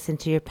aunties, listen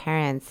to your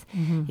parents,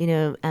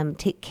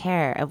 take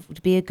care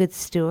of, be a good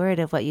steward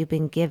of what you've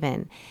been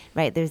given,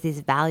 right? There's these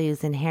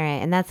values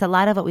inherent. And that's a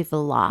lot of what we've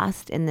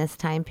lost in this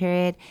time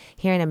period.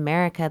 Here in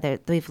America,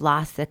 we've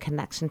lost the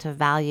connection to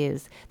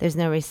values. There's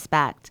no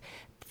respect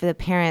for the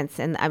parents,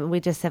 and we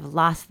just have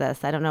lost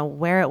this. I don't know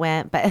where it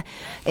went, but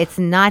it's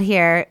not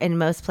here in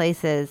most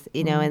places,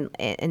 in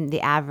the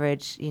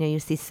average, you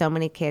see so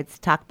many kids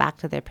talk back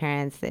to their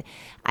parents.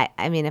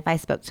 I mean, if I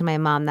spoke to my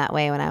mom that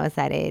way when I was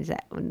that age,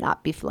 that would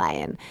not be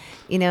flying,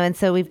 and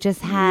so we've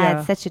just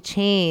had such a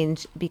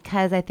change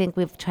because I think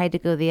we've tried to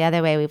go the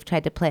other way. We've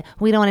tried to play,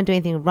 we don't want to do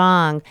anything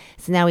wrong.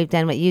 So now we've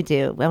done what you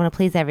do. I want to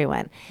please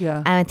everyone.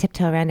 Yeah. I want to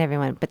tiptoe around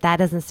everyone, but that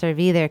doesn't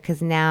serve either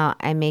because now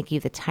I make you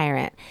the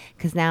tyrant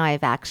because now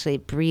I've actually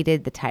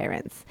breeded the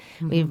tyrants.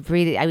 We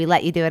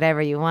let you do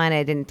whatever you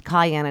wanted and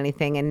call you on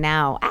anything, and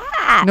now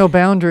no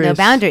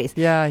boundaries.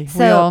 Yeah, so,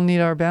 we all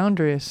need our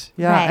boundaries.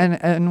 Yeah, right.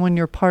 And when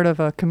you're part of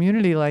a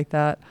community like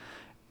that,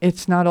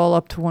 it's not all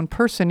up to one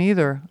person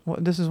either.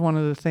 This is one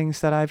of the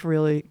things that I've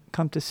really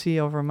come to see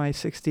over my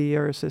 60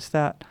 years is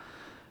that,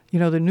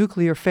 the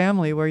nuclear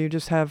family where you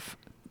just have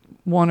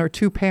one or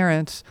two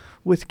parents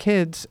with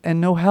kids and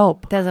no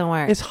help. Doesn't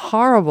work. It's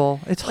horrible.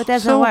 It's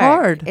so work.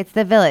 Hard. It's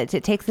the village.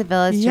 It takes a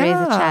village to raise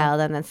a child,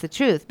 and that's the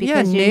truth.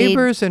 Because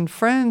neighbors and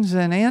friends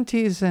and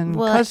aunties and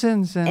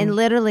cousins. And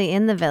literally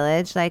in the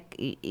village, like,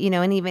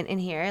 and even in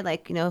here,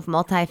 like, if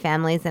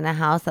multi-families in a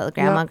house, like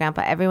grandma,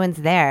 grandpa, everyone's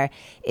there.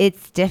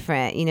 It's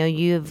different.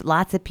 You have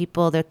lots of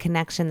people, the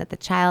connection that the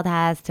child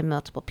has to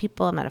multiple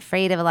people. I'm not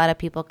afraid of a lot of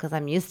people because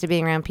I'm used to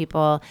being around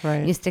people,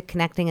 used to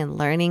connecting and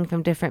learning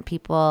from different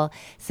people.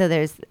 So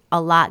there's a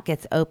lot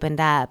gets opened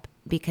up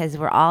because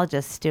we're all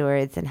just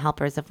stewards and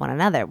helpers of one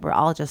another. We're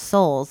all just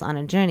souls on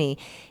a journey.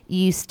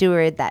 You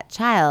steward that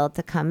child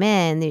to come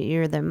in,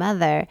 you're their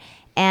mother,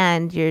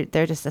 and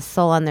they're just a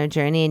soul on their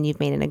journey, and you've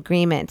made an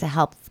agreement to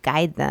help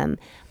guide them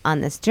on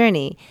this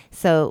journey.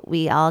 So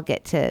we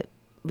get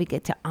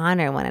to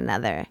honor one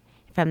another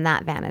from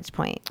that vantage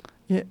point.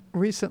 Yeah,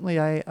 recently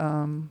I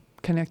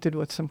connected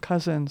with some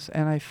cousins,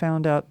 and I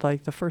found out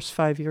like the first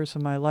 5 years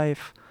of my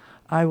life,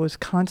 I was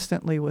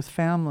constantly with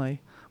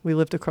family. We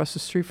lived across the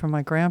street from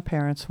my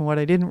grandparents, and what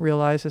I didn't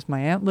realize is my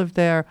aunt lived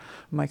there,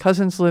 my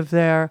cousins lived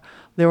there.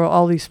 There were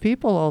all these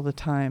people all the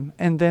time.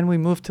 And then we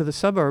moved to the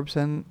suburbs,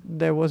 and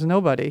there was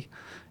nobody.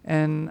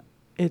 And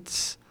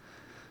it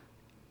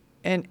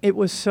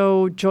was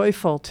so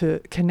joyful to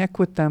connect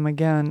with them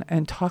again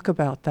and talk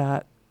about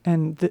that.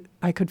 And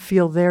I could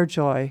feel their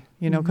joy,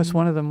 because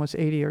one of them was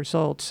 80 years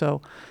old.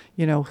 So,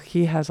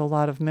 he has a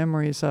lot of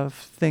memories of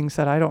things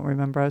that I don't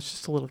remember. I was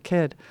just a little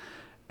kid.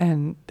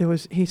 And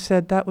he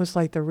said that was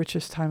like the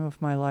richest time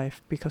of my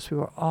life because we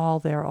were all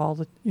there,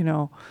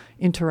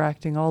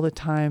 interacting all the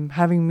time,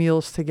 having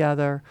meals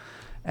together.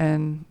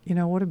 And,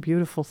 what a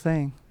beautiful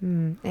thing.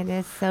 It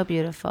is so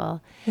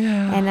beautiful.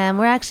 Yeah. And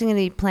we're actually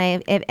going to be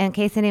playing, in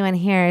case anyone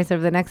hears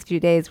over the next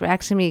few days, we're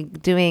actually going to be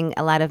doing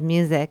a lot of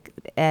music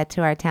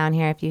to our town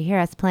here. If you hear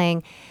us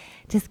playing,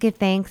 just give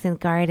thanks and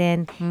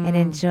garden and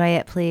enjoy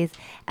it, please.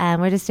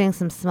 We're just doing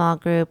some small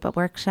group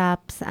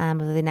workshops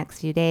over the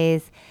next few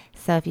days.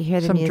 So if you hear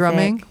the music,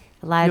 drumming.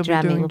 A lot of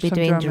drumming. We'll be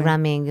doing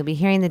drumming. You'll be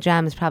hearing the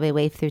drums probably a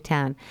wave through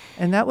town.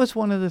 And that was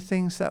one of the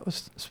things that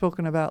was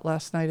spoken about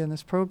last night in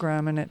this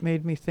program, and it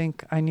made me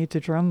think I need to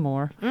drum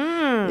more,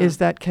 is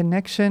that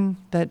connection,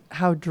 that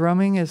how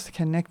drumming is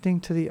connecting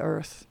to the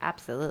earth.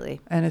 Absolutely.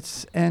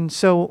 And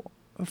so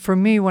for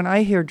me, when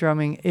I hear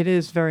drumming, it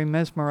is very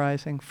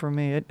mesmerizing for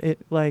me. It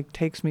like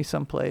takes me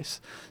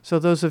someplace. So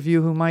those of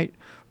you who might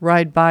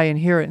ride by and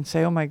hear it and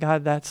say, oh my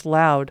God, that's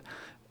loud,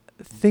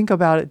 think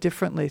about it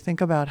differently.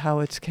 Think about how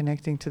it's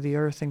connecting to the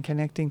earth and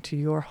connecting to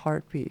your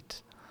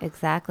heartbeat.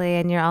 Exactly.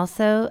 And you're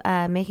also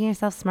making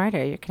yourself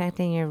smarter. You're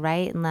connecting your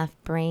right and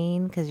left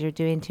brain because you're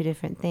doing two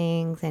different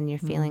things and you're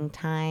feeling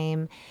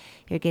time.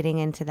 You're getting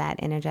into that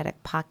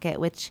energetic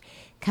pocket, which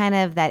kind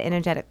of that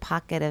energetic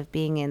pocket of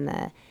being in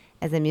the,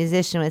 as a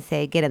musician would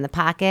say, get in the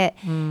pocket.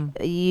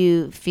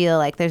 You feel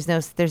like there's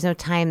no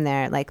time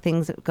there. Like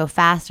things go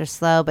fast or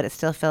slow, but it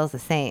still feels the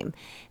same.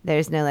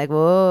 There's no like,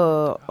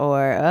 whoa,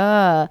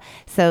 or,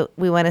 So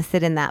we want to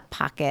sit in that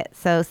pocket.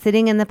 So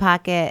sitting in the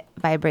pocket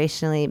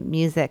vibrationally,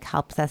 music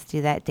helps us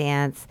do that,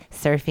 dance,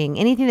 surfing,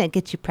 anything that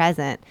gets you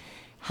present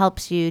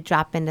helps you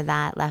drop into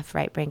that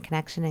left-right brain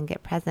connection and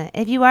get present.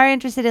 If you are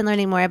interested in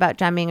learning more about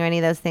drumming or any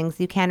of those things,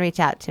 you can reach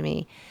out to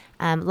me,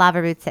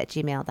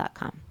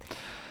 lavaroots@gmail.com.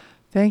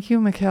 Thank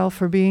you, Mikhail,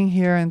 for being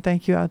here, and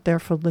thank you out there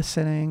for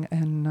listening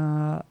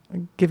and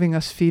giving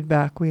us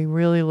feedback. We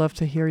really love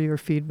to hear your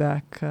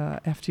feedback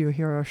after you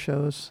hear our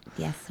shows,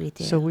 Yes, we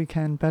do. so we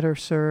can better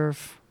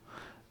serve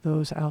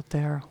those out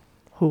there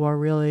who are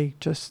really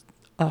just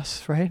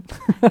us, right?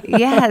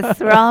 Yes,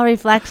 we're all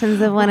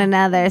reflections of one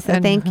another. So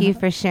And- thank you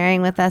for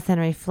sharing with us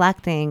and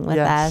reflecting with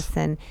Yes. us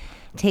and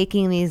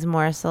taking these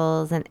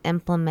morsels and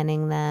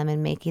implementing them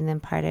and making them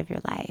part of your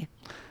life.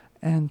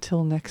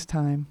 Until next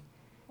time,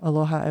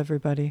 aloha,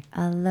 everybody.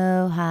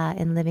 Aloha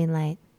in living light.